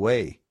get in the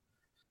way.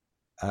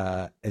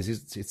 As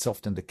it's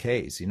often the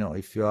case,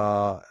 if you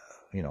are,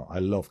 I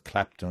love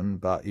Clapton,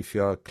 but if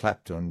you are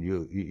Clapton,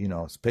 you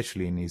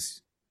especially in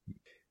his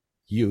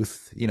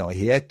youth,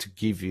 he had to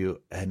give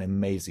you an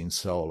amazing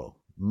solo.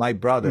 My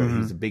brother,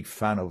 he's a big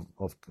fan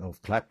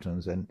of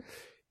Clapton's, and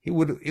he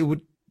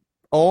would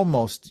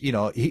almost,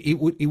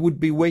 he would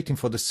be waiting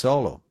for the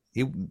solo.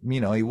 He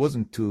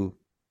wasn't too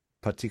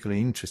particularly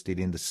interested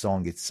in the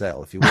song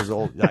itself. It was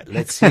all like,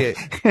 let's hear it,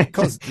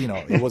 because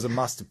it was a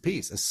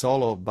masterpiece. A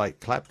solo by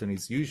Clapton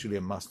is usually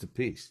a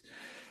masterpiece,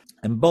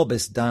 and Bob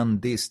has done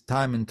this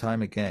time and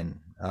time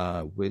again,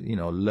 with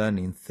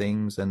learning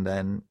things, and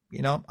then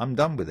I'm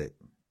done with it.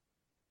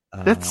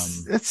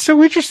 That's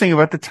so interesting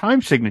about the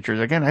time signatures.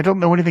 Again, I don't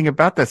know anything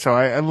about that, so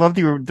I love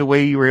the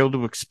way you were able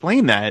to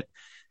explain that.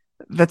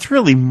 That's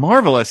really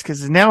marvelous,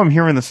 because now I'm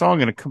hearing the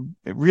song in a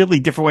really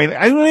different way.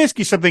 I want to ask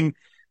you something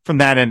from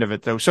that end of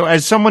it, though. So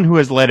as someone who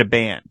has led a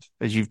band,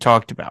 as you've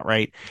talked about,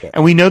 right? Yeah.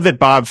 And we know that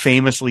Bob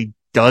famously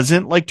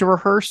doesn't like to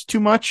rehearse too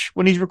much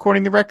when he's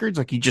recording the records.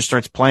 Like, he just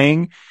starts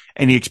playing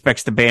and he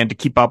expects the band to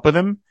keep up with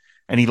him,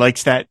 and he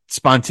likes that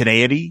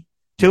spontaneity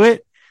to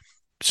it.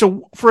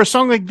 So for a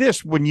song like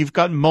this, when you've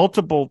got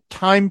multiple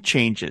time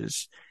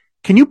changes,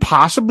 can you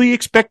possibly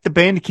expect the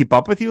band to keep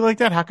up with you like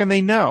that? How can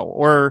they know?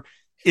 Or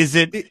is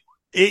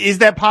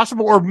that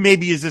possible? Or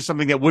maybe is this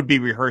something that would be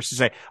rehearsed to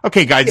say,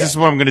 okay, guys, this is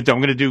what I'm going to do. I'm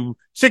going to do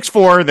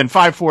 6/4, then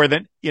 5/4,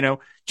 then,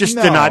 just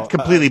to not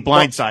completely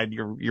blindside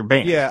your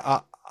band.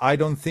 Yeah. I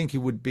don't think it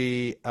would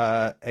be,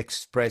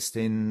 expressed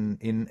in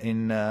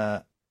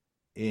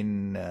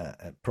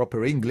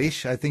proper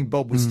English. I think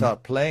Bob would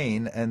start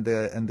playing, and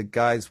the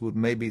guys would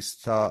maybe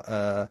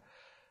start,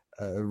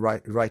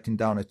 writing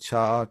down a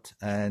chart,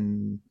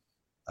 and,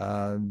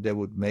 they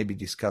would maybe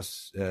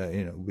discuss,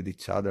 with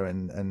each other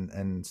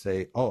and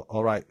say, oh,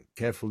 all right,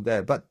 careful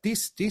there. But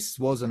this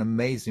was an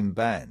amazing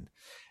band.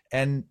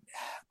 And,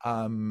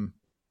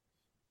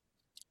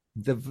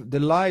 the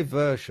live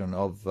version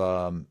of,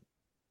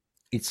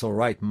 It's All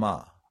Right,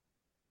 Ma.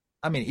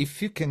 I mean,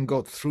 if you can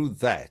go through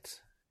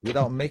that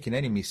without making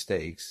any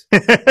mistakes,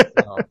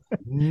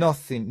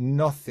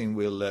 nothing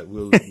will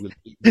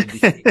defeat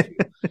you.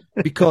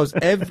 Because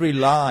every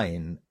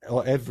line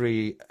or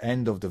every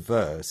end of the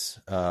verse,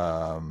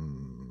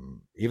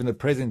 even the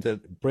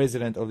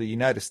president of the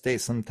United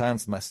States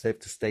sometimes must have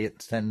to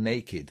stand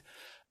naked.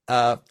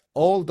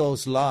 All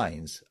those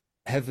lines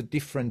have a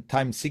different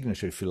time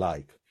signature, if you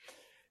like.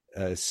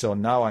 So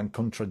now I'm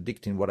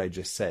contradicting what I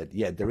just said.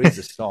 Yeah, there is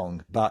a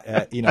song, but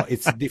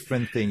it's a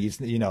different thing.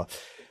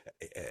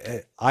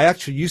 I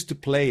actually used to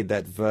play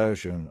that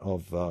version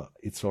of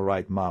It's All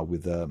Right, Ma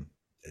with a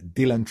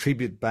Dylan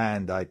tribute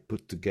band I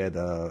put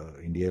together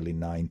in the early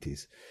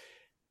 90s.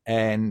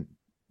 And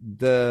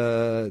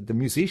the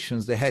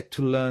musicians, they had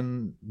to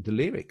learn the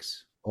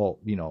lyrics, or,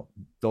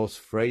 those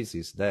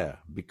phrases there,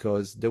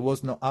 because there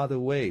was no other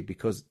way,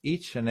 because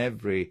each and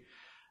every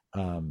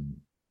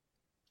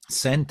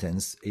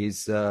sentence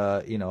is,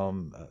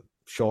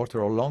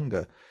 shorter or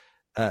longer.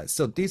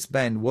 So this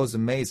band was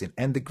amazing.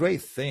 And the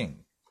great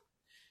thing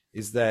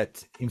is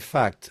that, in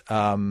fact,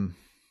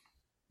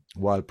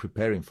 while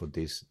preparing for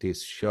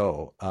this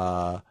show,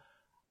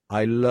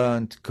 I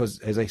learned, because,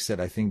 as I said,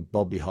 I think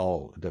Bobby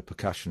Hall, the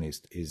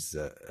percussionist, is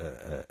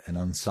an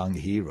unsung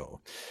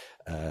hero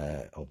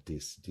of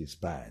this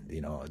band.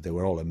 They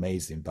were all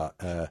amazing, but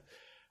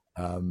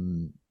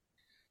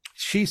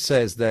she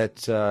says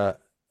that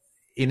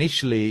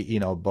initially,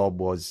 Bob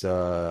was,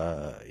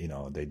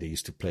 they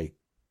used to play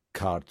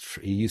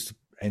he used to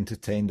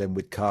entertain them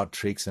with card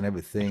tricks and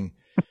everything.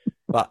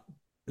 But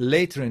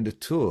later in the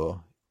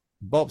tour,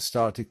 Bob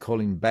started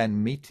calling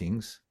band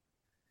meetings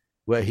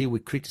where he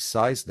would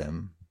criticize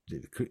them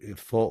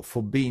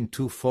for being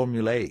too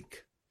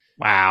formulaic.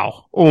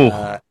 Wow.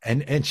 Oh.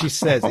 And she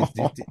says,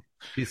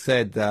 she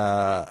said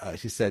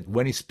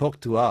when he spoke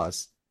to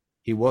us,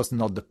 he was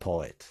not the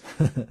poet.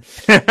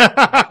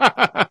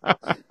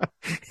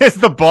 It's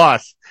the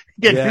boss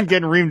getting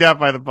reamed out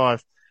by the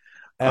boss.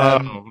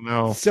 Oh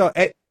no. So,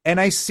 and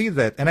I see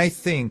that, and I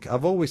think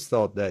I've always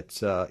thought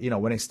that,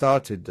 when I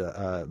started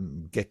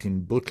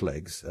getting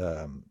bootlegs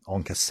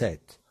on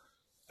cassette,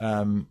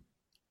 and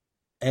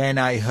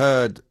I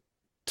heard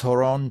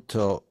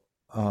Toronto,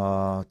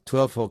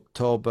 12th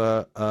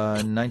October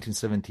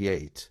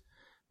 1978,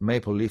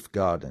 Maple Leaf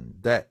Garden.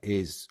 That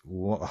is,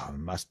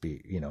 must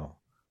be,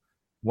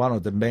 one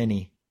of the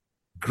many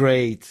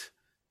great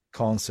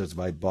concerts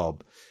by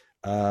Bob.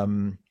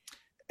 And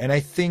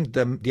I think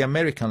the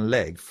American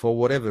leg, for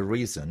whatever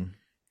reason,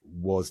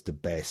 was the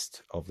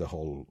best of the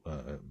whole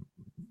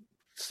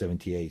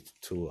 78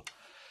 tour.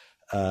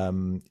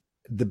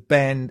 The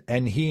band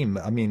and him,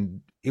 I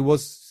mean, it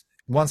was,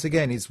 once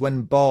again, it's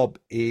when Bob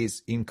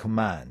is in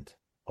command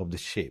of the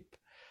ship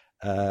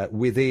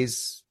with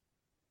his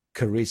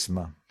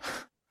charisma.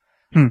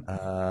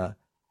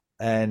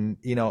 And,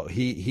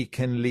 he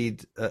can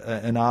lead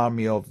an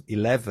army of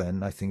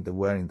 11, I think they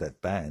were in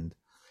that band,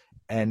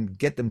 and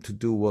get them to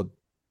do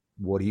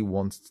what he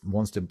wants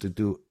them to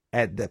do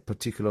at that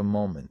particular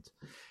moment.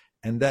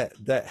 And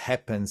that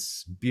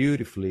happens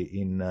beautifully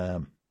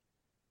in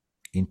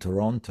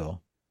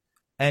Toronto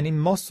and in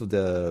most of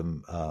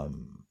the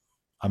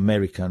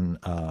American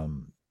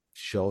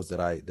shows that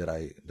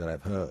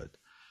I've heard.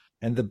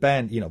 And the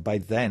band, by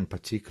then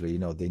particularly,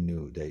 they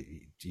knew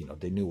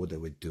what they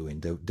were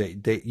doing.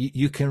 They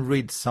you can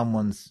read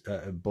someone's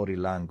body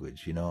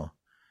language,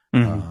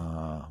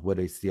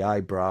 whether it's the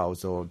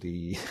eyebrows or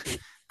the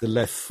the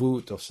left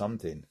foot or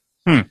something.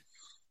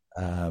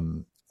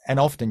 And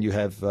often you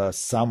have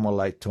someone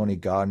like Tony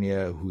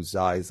Garnier, whose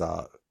eyes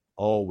are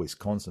always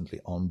constantly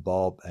on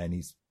Bob, and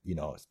he's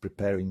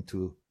preparing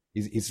to,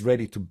 he's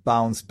ready to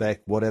bounce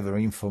back whatever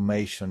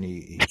information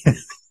he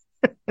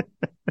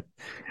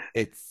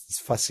it's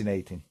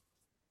fascinating.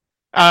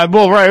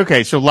 Well, right.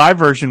 Okay. So live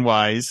version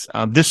wise,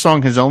 this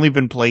song has only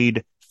been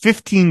played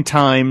 15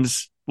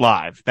 times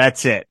live.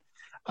 That's it.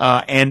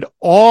 And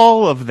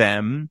all of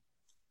them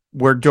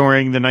were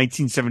during the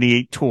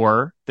 1978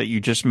 tour that you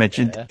just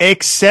mentioned,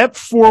 except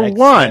for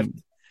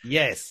one.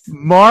 Yes.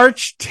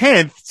 March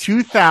 10th,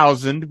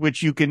 2000,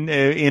 which you can,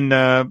 in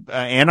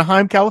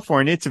Anaheim,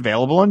 California. It's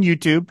available on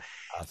YouTube.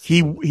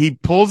 Absolutely. He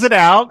pulls it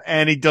out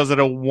and he does it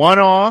a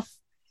one-off.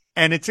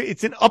 And it's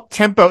an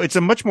up-tempo, it's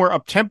a much more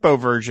up-tempo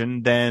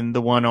version than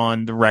the one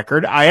on the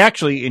record. I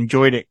actually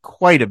enjoyed it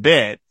quite a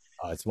bit.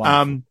 Oh, it's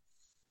wonderful.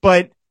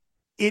 But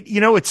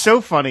it's so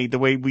funny the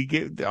way we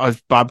get,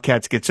 us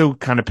Bobcats get so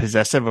kind of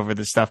possessive over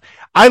this stuff.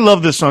 I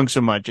love this song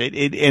so much.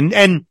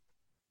 And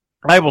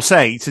I will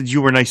say, since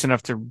you were nice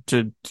enough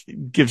to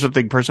give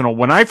something personal,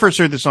 when I first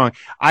heard the song,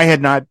 I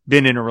had not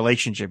been in a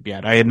relationship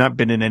yet. I had not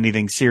been in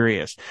anything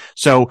serious.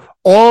 So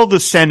all the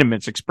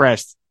sentiments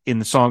expressed in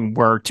the song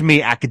were, to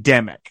me,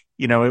 academic.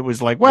 It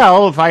was like,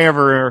 well, if I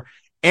ever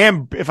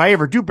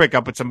do break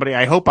up with somebody,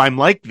 I hope I'm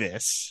like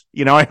this.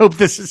 I hope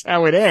this is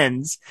how it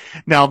ends.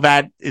 Now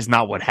that is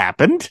not what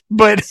happened,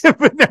 but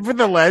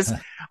nevertheless,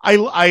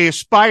 I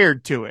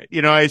aspired to it.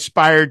 I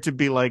aspired to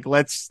be like,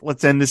 let's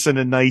end this in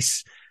a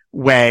nice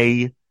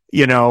way,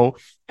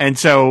 and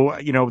so,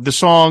 the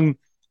song,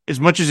 as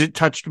much as it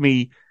touched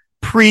me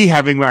pre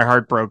having my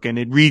heart broken,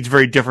 it reads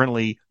very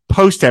differently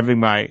post having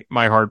my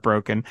heart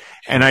broken,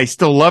 and I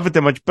still love it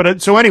that much.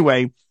 But so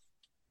anyway,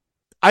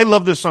 I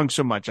love this song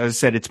so much. As I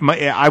said,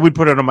 I would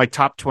put it on my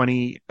top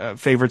 20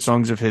 favorite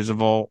songs of his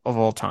of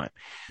all time.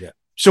 Yeah.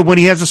 So when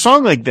he has a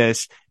song like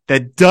this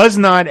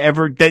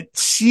that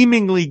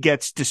seemingly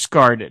gets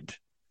discarded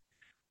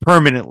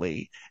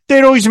permanently,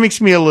 that always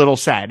makes me a little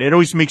sad. It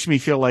always makes me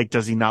feel like,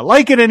 does he not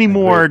like it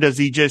anymore? Does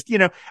he just,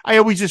 I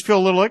always just feel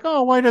a little like,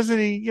 oh, why doesn't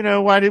he,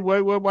 why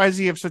does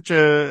he have such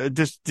a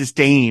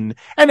disdain?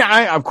 And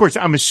of course,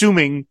 I'm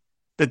assuming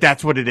that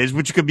that's what it is,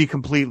 which could be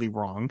completely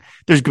wrong.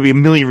 There's going to be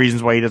a million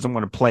reasons why he doesn't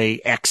want to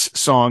play X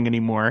song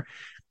anymore.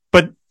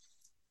 But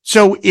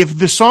so if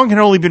the song had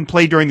only been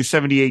played during the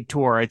 78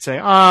 tour, I'd say,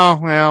 oh,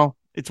 well,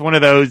 it's one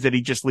of those that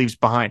he just leaves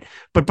behind.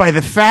 But by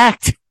the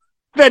fact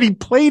that he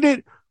played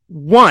it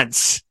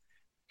once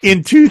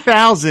in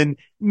 2000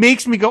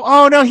 makes me go,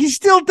 oh no, he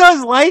still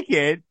does like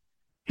it.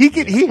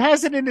 He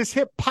has it in his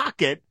hip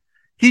pocket.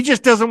 He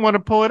just doesn't want to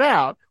pull it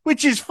out,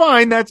 which is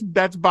fine. That's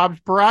Bob's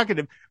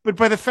prerogative. But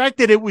by the fact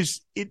that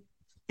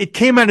it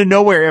came out of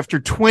nowhere after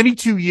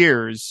 22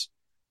 years,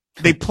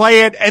 they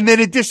play it and then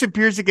it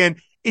disappears again.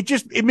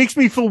 It makes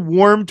me feel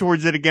warm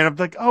towards it again. I'm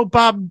like, oh,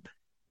 Bob,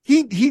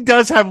 he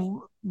does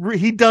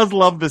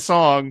love the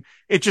song.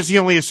 It's just, he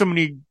only has so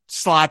many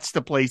slots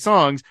to play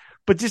songs,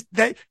 but just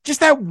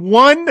that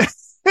one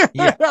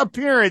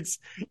appearance,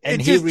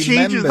 And it he just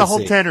changes the whole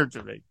remembers it. tenor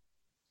to me.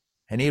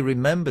 And he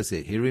remembers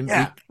it.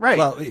 Right.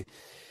 Well,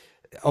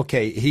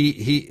 okay.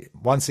 He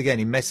once again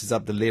he messes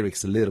up the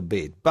lyrics a little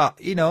bit, but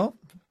he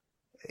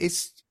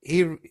remembers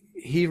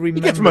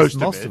gets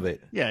most of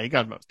it. Yeah, he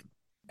got most of it.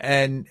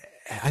 And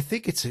I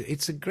think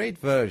it's a great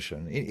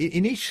version.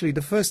 Initially,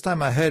 the first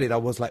time I heard it, I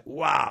was like,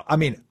 wow. I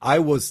mean, I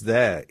was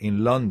there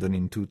in London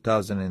in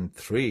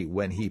 2003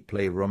 when he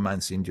played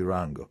Romance in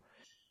Durango.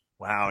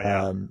 Wow.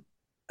 Yeah.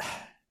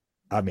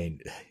 I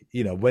mean,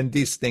 when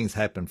these things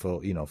happen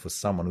for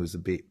someone who's a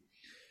bit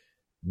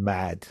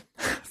mad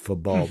for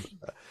Bob,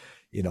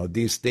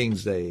 these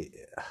things, I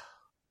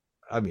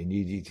mean,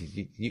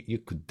 you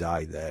could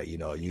die there, you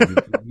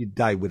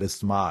die with a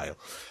smile.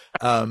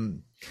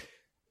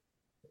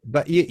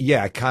 But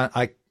yeah, I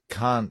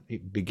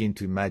can't begin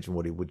to imagine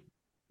what it would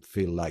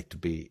feel like to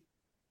be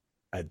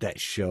at that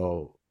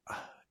show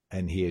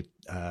and hear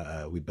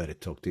We Better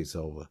Talk This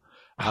Over.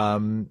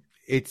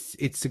 It's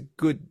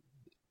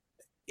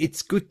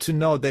good to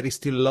know that he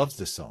still loves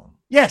the song.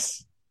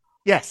 Yes.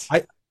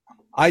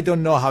 I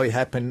don't know how it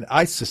happened.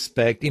 I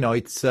suspect,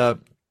 it's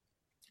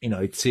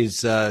his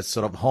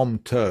sort of home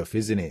turf,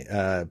 isn't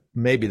it?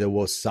 Maybe there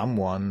was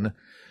someone,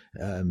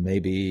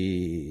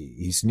 maybe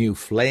his new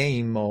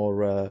flame,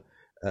 or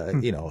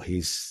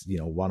his,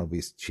 one of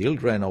his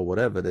children or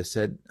whatever. They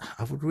said,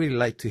 I would really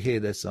like to hear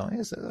this song.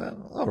 I said,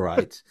 all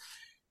right,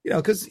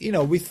 because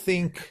we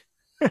think,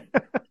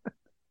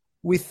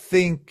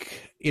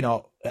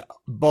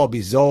 Bob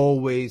is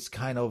always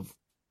kind of,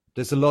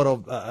 there's a lot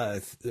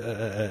of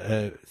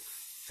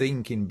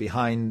thinking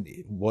behind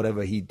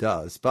whatever he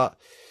does. But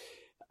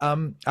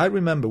I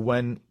remember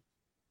when,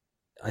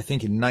 I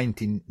think in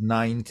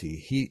 1990,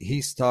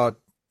 he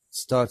started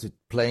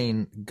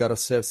playing Gotta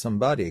Serve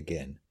Somebody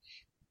again.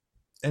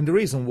 And the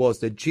reason was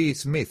that G.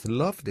 Smith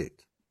loved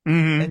it.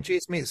 Mm-hmm. And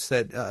G. Smith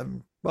said,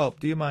 Bob,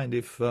 do you mind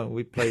if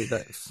we play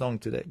that song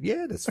today?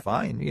 Yeah, that's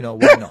fine.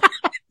 Why not?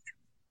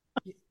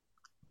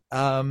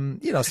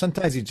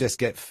 Sometimes you just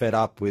get fed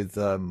up with,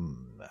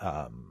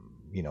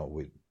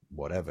 with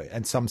whatever.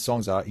 And some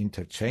songs are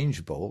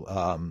interchangeable.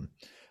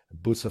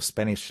 Boots of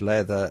Spanish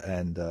Leather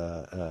and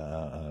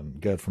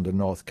Girl from the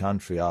North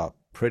Country are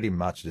pretty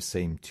much the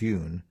same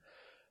tune.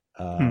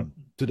 To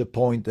the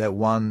point that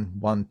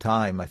one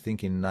time, I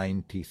think in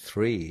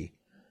 93,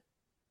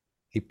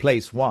 he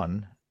plays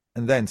one,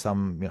 and then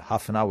some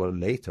half an hour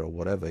later or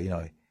whatever,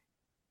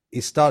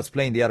 he starts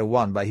playing the other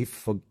one, but he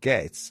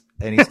forgets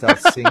and he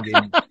starts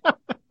singing.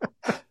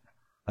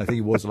 I think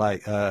it was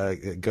like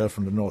Girl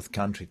from the North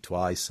Country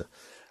twice,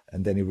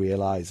 and then he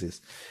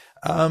realizes.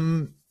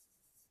 So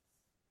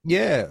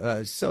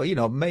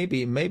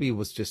maybe it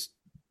was just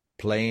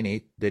playing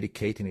it,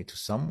 dedicating it to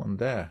someone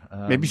there.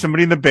 Maybe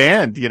somebody in the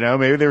band,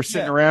 maybe they were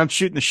sitting around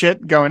shooting the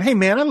shit, going, "Hey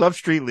man, I love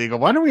Street Legal.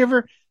 Why don't we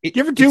ever? Do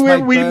you ever do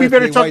it? We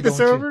better talk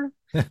this over."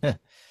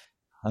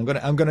 I'm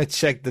gonna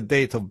check the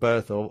date of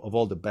birth of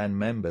all the band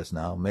members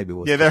now. Maybe it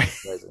was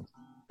present.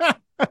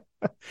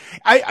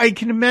 I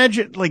can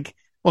imagine,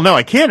 no,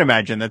 I can't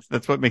imagine.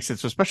 That's what makes it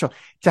so special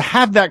to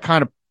have that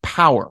kind of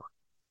power,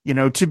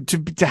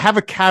 to have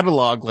a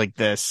catalog like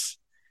this.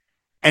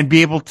 And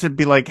be able to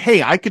be like,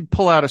 hey, I could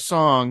pull out a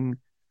song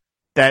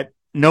that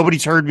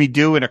nobody's heard me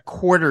do in a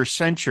quarter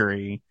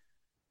century,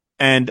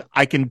 and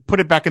I can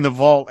put it back in the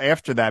vault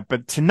after that.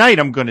 But tonight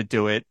I'm going to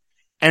do it.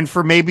 And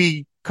for maybe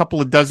a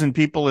couple of dozen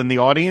people in the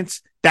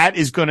audience, this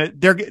is going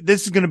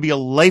to be a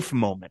life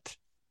moment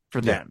for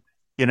them.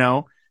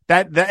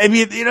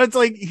 It's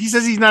like he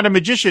says he's not a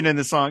magician in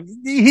the song.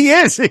 He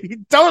is. He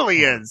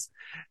totally is.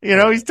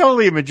 He's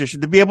totally a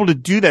magician. To be able to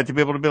do that, to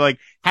be able to be like,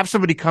 have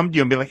somebody come to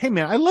you and be like, hey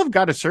man, I love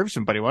Gotta Serve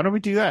Somebody. Why don't we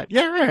do that?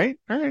 Yeah,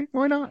 all right.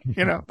 Why not?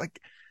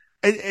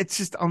 It's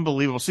just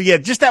unbelievable. So yeah,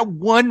 just that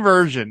one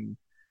version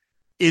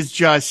is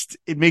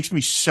it makes me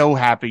so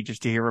happy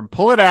just to hear him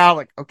pull it out.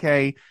 Like,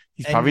 okay,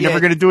 he's probably never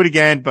going to do it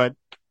again, but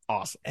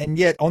awesome. And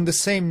yet on the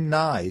same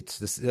night,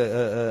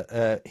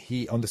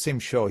 on the same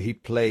show, he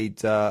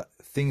played,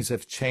 Things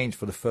Have Changed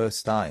for the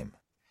first time.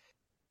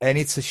 And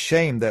it's a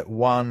shame that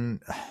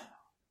one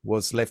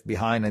was left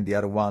behind and the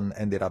other one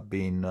ended up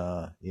being,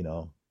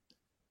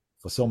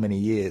 for so many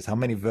years. How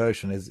many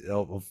versions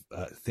of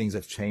Things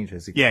Have Changed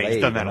has he played? Yeah,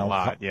 he's done that a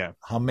lot,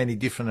 How many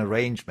different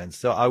arrangements.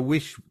 So I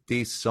wish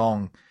this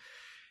song,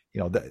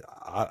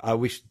 I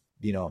wish,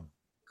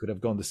 could have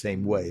gone the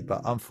same way.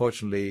 But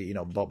unfortunately,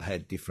 Bob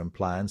had different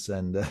plans,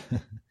 and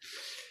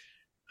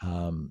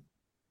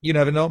you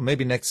never know.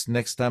 Maybe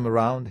next time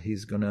around,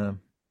 he's gonna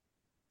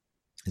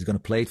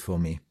play it for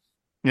me.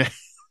 Yeah,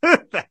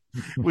 that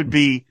would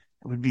be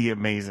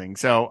amazing.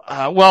 So,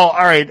 all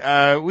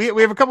right. We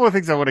have a couple of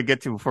things I want to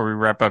get to before we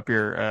wrap up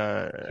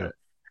here.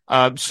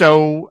 Sure.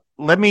 So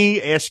let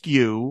me ask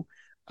you,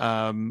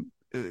 I've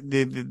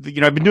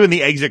been doing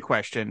the exit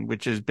question,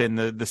 which has been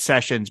the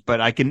sessions,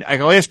 but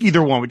I'll ask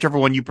either one, whichever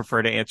one you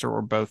prefer to answer,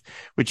 or both,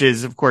 which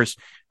is, of course,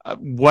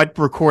 what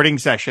recording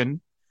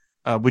session,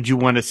 would you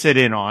want to sit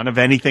in on of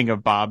anything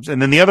of Bob's?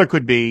 And then the other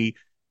could be,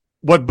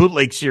 what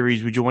bootleg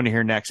series would you want to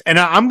hear next? And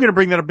I'm going to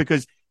bring that up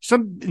because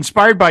some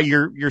inspired by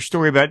your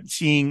story about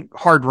seeing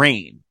Hard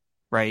Rain,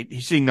 right?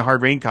 He's seeing the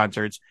Hard Rain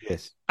concerts.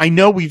 Yes. I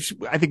know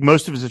I think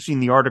most of us have seen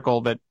the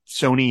article that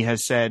Sony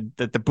has said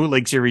that the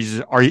bootleg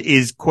series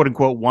is quote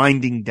unquote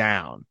winding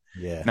down.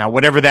 Yeah. Now,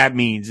 whatever that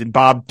means in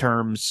Bob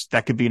terms,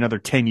 that could be another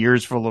 10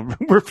 years full of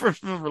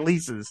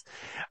releases.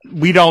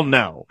 We don't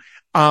know.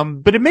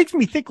 But it makes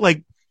me think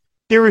like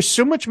there is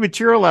so much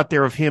material out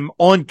there of him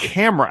on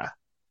camera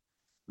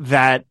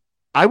that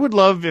I would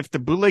love if the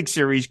bootleg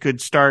series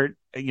could start,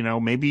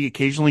 maybe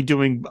occasionally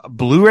doing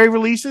Blu-ray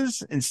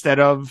releases instead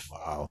of,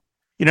 Wow.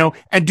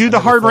 And do the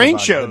Hard Rain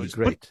shows.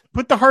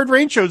 Put the Hard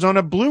Rain shows on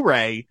a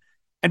Blu-ray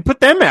and put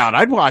them out.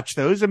 I'd watch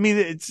those. I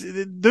mean,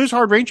 those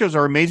Hard Rain shows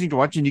are amazing to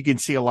watch, and you can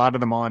see a lot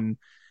of them on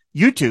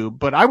YouTube.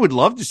 But I would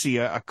love to see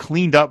a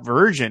cleaned up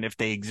version, if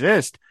they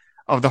exist,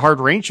 of the Hard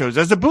Rain shows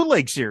as a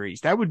bootleg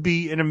series. That would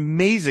be an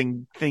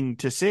amazing thing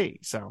to see.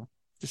 So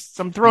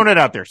I'm throwing it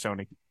out there,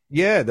 Sony.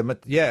 Yeah,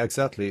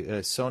 exactly.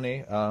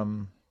 Sony.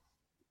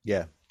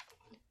 Yeah,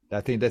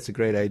 I think that's a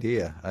great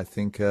idea. I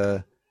think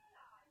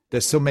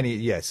there's so many.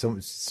 Yeah,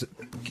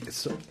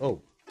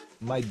 oh,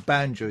 my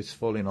banjo is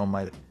falling on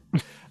my.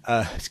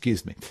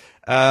 Excuse me.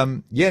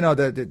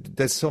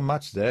 There's so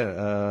much there.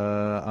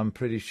 I'm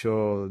pretty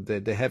sure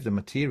that they have the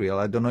material.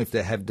 I don't know if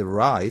they have the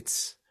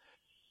rights.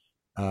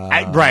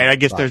 I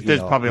guess there's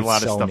probably a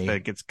lot of stuff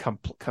that gets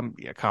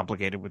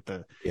complicated with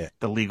the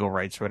legal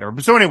rights or whatever.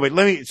 But so anyway,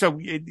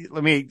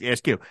 let me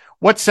ask you,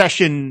 what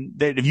session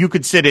that if you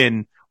could sit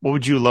in, what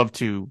would you love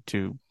to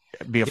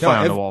be a fly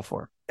on the wall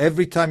for?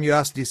 Every time you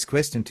ask this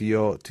question to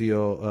your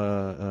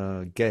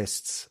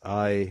guests,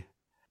 there's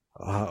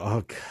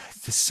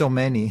so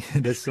many.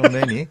 There's so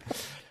many.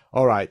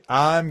 All right,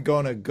 I'm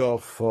gonna go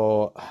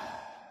for.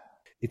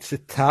 It's a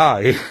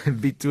tie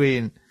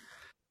between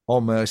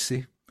All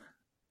Mercy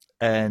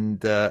and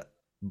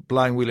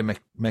Blind Willie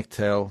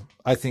McTell.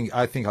 I think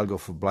I'll go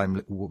for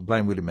Blind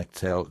Willie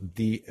McTell,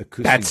 the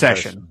acoustic that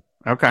session.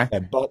 Version. Okay.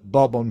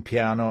 Bob on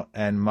piano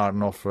and Mark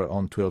Knopfler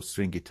on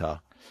 12-string guitar.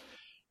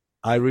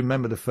 I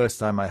remember the first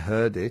time I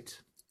heard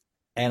it,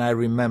 and I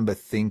remember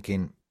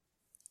thinking,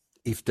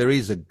 if there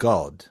is a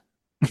God,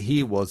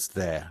 he was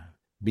there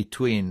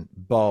between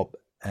Bob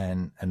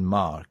and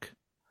Mark,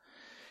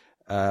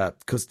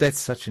 because that's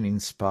such an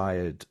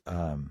inspired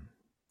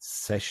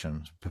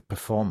session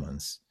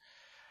performance.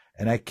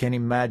 And I can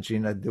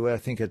imagine I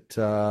think at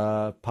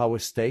Power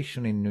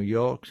Station in New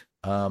York.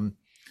 I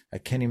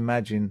can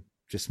imagine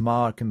just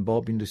Mark and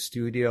Bob in the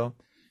studio.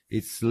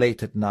 It's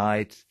late at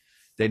night.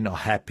 They're not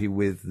happy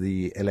with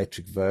the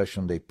electric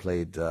version they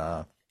played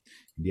in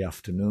the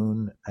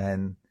afternoon,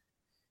 and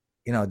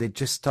they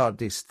just start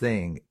this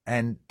thing,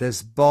 and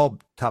there's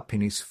Bob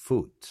tapping his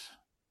foot,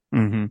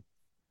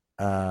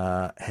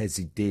 as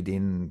he did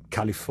in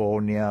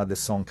California, the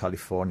song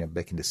California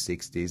back in the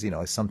 60s.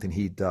 It's something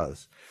he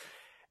does.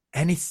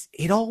 And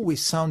it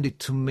always sounded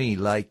to me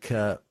like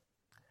an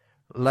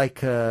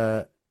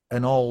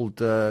old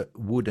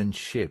wooden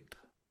ship,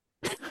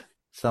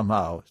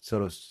 somehow,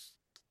 sort of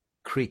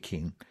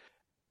creaking.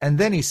 And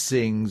then he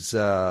sings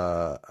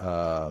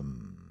about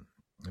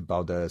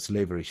the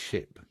slavery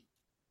ship.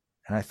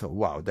 And I thought,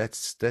 wow,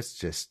 that's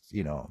just,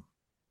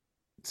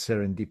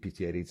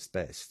 serendipity at its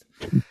best.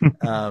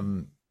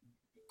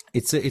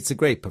 It's a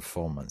great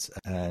performance.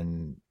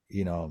 And,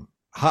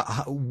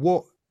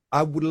 what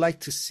I would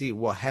like to see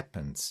what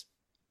happens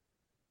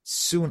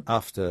soon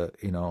after,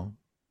 the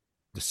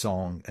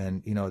song.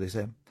 And, they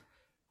say,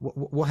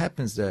 what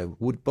happens there?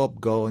 Would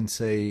Bob go and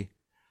say,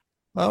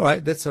 all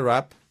right, that's a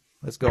wrap.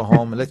 Let's go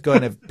home and let's go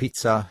and have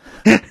pizza.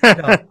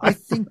 I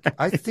think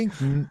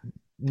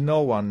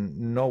no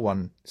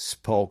one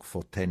spoke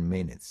for 10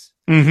 minutes.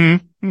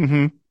 So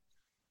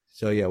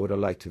yeah, I would have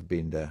liked to have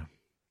been there.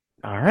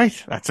 All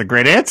right. That's a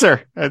great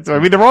answer.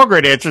 They're all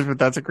great answers, but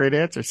that's a great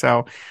answer.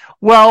 So,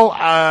 well,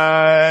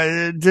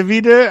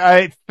 Davide,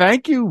 I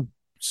thank you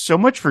so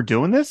much for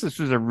doing this. This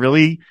was a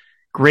really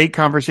great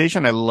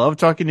conversation. I love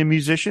talking to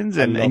musicians,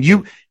 and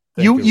you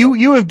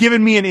have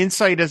given me an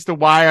insight as to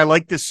why I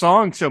like this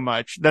song so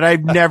much that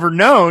I've never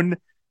known.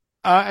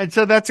 And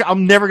so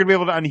I'm never going to be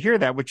able to unhear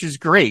that, which is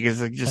great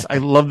because I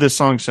love this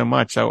song so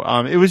much. So,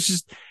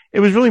 it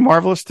was really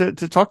marvelous to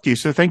talk to you.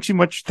 So thank you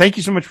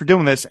so much for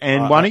doing this.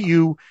 And why don't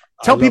you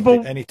tell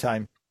people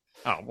anytime?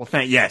 Oh,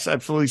 well, yes,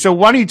 absolutely. So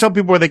why don't you tell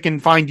people where they can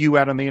find you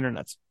out on the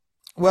internet?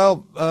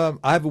 Well,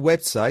 I have a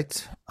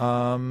website.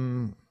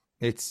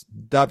 It's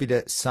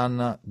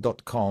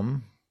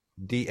davidesanna.com,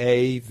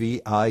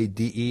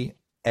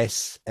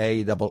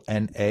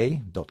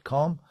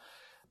 davidesanna.com.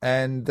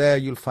 And there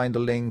you'll find the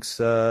links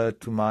to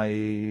my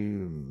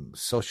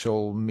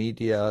social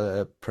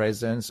media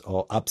presence,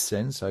 or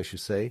absence, I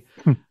should say.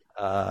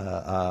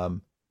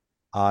 I'm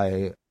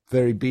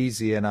very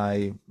busy, and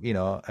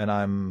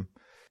I'm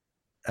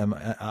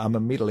a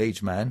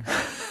middle-aged man.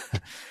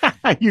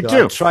 You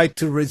do. I try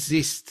to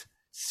resist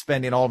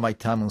spending all my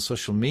time on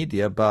social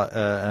media, but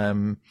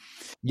I'm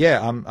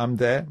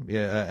there.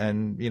 Yeah,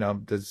 and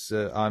there's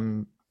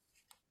I'm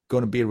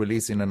going to be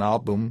releasing an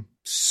album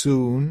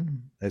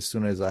soon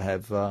as I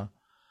have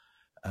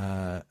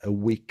a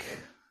week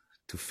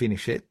to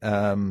finish it,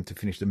 to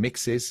finish the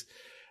mixes.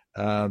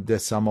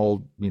 There's some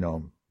old,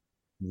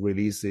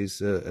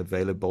 releases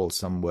available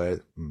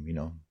somewhere,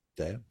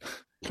 there.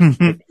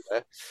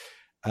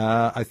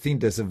 I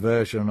think there's a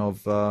version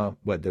of,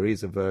 there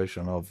is a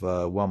version of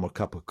One More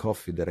Cup of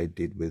Coffee that I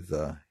did with,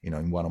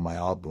 in one of my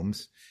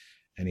albums,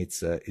 and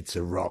it's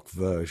a rock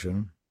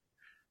version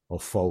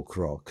of folk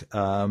rock.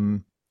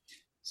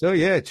 So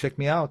yeah, check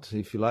me out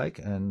if you like,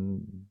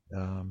 and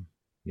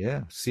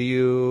see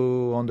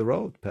you on the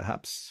road,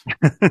 perhaps.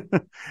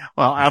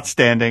 Well,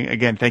 outstanding.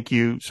 Again, thank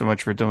you so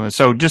much for doing this.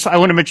 So I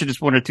want to mention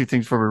just one or two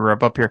things before we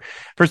wrap up here.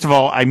 First of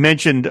all, I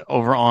mentioned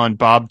over on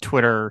Bob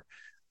Twitter,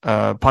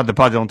 the Pod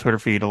Dylan Twitter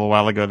feed a little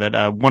while ago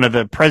that one of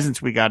the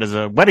presents we got as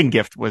a wedding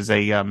gift was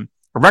a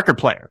record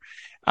player.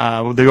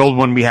 The old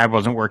one we had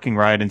wasn't working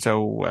right, and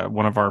so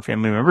one of our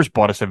family members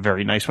bought us a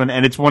very nice one,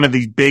 and it's one of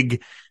these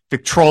big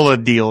Victrola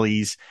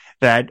dealies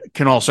that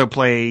can also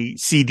play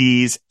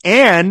CDs.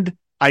 And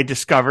I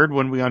discovered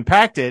when we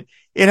unpacked it,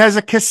 it has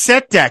a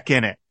cassette deck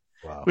in it,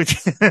 wow.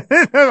 Which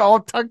all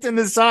tucked in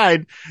the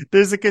side.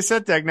 There's a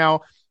cassette deck.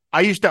 Now,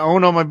 I used to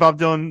own all my Bob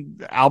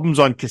Dylan albums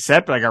on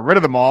cassette, but I got rid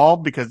of them all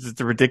because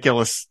it's a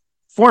ridiculous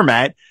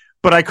format,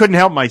 but I couldn't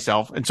help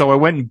myself. And so I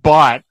went and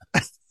bought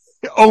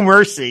Oh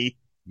Mercy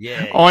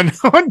on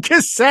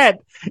cassette,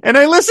 and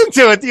I listened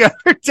to it the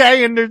other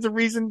day, and there's a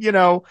reason,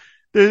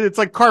 it's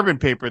like carbon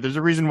paper. There's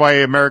a reason why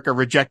America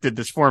rejected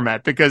this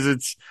format, because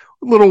it's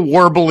a little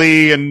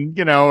warbly and,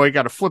 I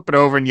got to flip it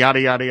over and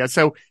yada, yada, yada.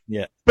 So,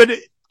 yeah, but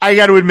I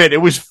got to admit,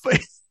 it was,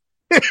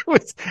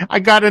 I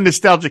got a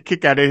nostalgic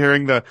kick out of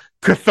hearing the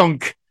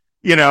kathunk,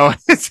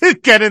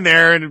 get in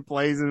there and it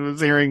plays, and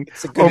was hearing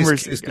it's a good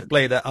excuse to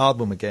play that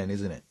album again,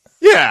 isn't it?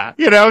 Yeah.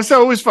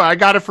 So it was fun. I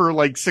got it for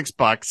like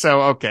 $6.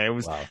 So, okay. It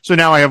was, wow. So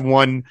now I have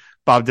one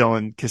Bob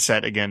Dylan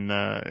cassette again,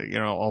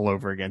 all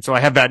over again. So I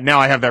have that. Now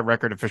I have that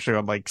record officially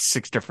on like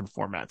 6 different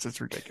formats. It's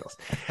ridiculous.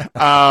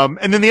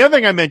 And then the other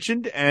thing I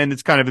mentioned, and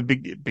it's kind of a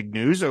big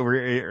news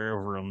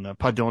over on the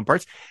Pod Dylan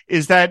Parts,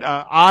 is that,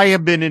 I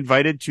have been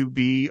invited to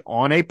be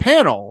on a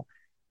panel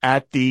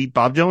at the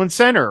Bob Dylan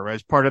Center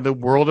as part of the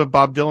World of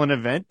Bob Dylan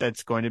event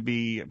that's going to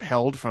be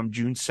held from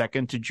June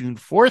 2nd to June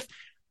 4th.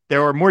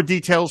 There are more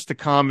details to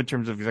come in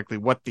terms of exactly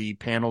what the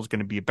panel is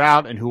going to be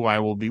about and who I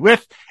will be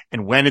with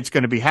and when it's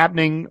going to be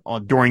happening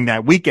during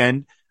that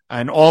weekend.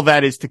 And all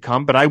that is to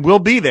come, but I will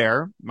be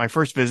there. My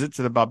first visit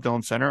to the Bob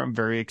Dylan Center. I'm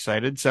very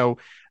excited. So,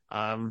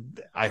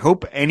 I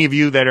hope any of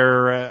you that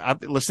are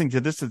listening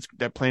to this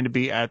that plan to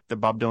be at the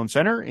Bob Dylan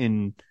Center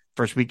in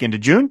first weekend of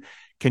June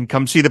can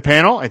come see the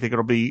panel. I think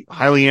it'll be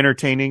highly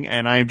entertaining,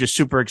 and I am just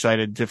super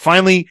excited to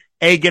finally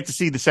A, get to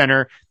see the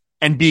center,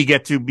 and B,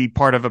 get to be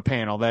part of a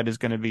panel. That is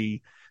going to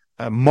be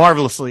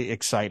marvelously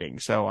exciting.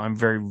 So I'm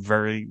very,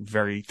 very,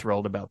 very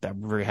thrilled about that.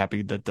 We're very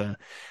happy that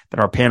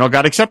our panel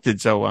got accepted.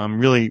 So I'm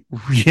really,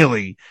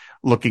 really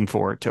looking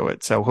forward to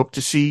it. So hope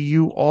to see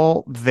you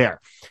all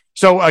there.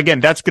 So again,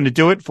 that's going to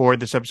do it for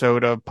this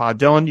episode of Pod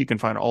Dylan. You can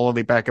find all of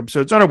the back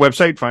episodes on our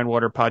website,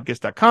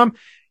 finewaterpodcast.com.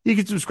 You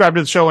can subscribe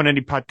to the show on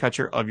any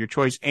podcatcher of your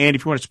choice. And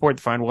if you want to support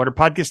the Fine Water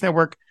Podcast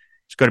Network,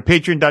 just go to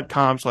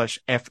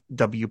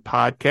patreon.com/FW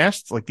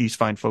Podcasts, like these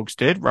fine folks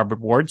did: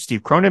 Robert Ward,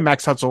 Steve Cronin,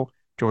 Max Hutzel,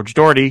 George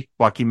Doherty,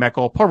 Joaquin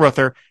Meckel, Paul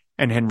Ruther,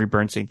 and Henry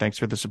Bernstein. Thanks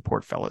for the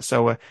support, fellas.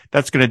 So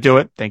that's going to do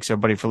it. Thanks,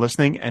 everybody, for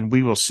listening, and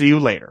we will see you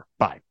later.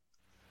 Bye.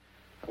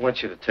 I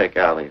want you to take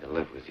Allie to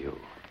live with you.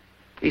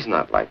 He's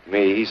not like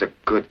me. He's a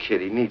good kid.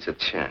 He needs a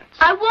chance.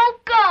 I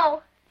won't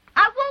go.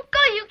 I won't go.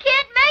 You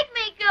can't make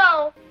me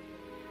go.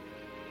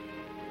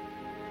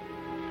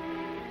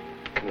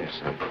 Come here,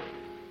 son.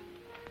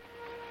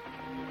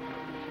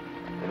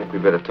 I think we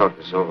better talk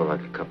this over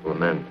like a couple of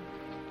men.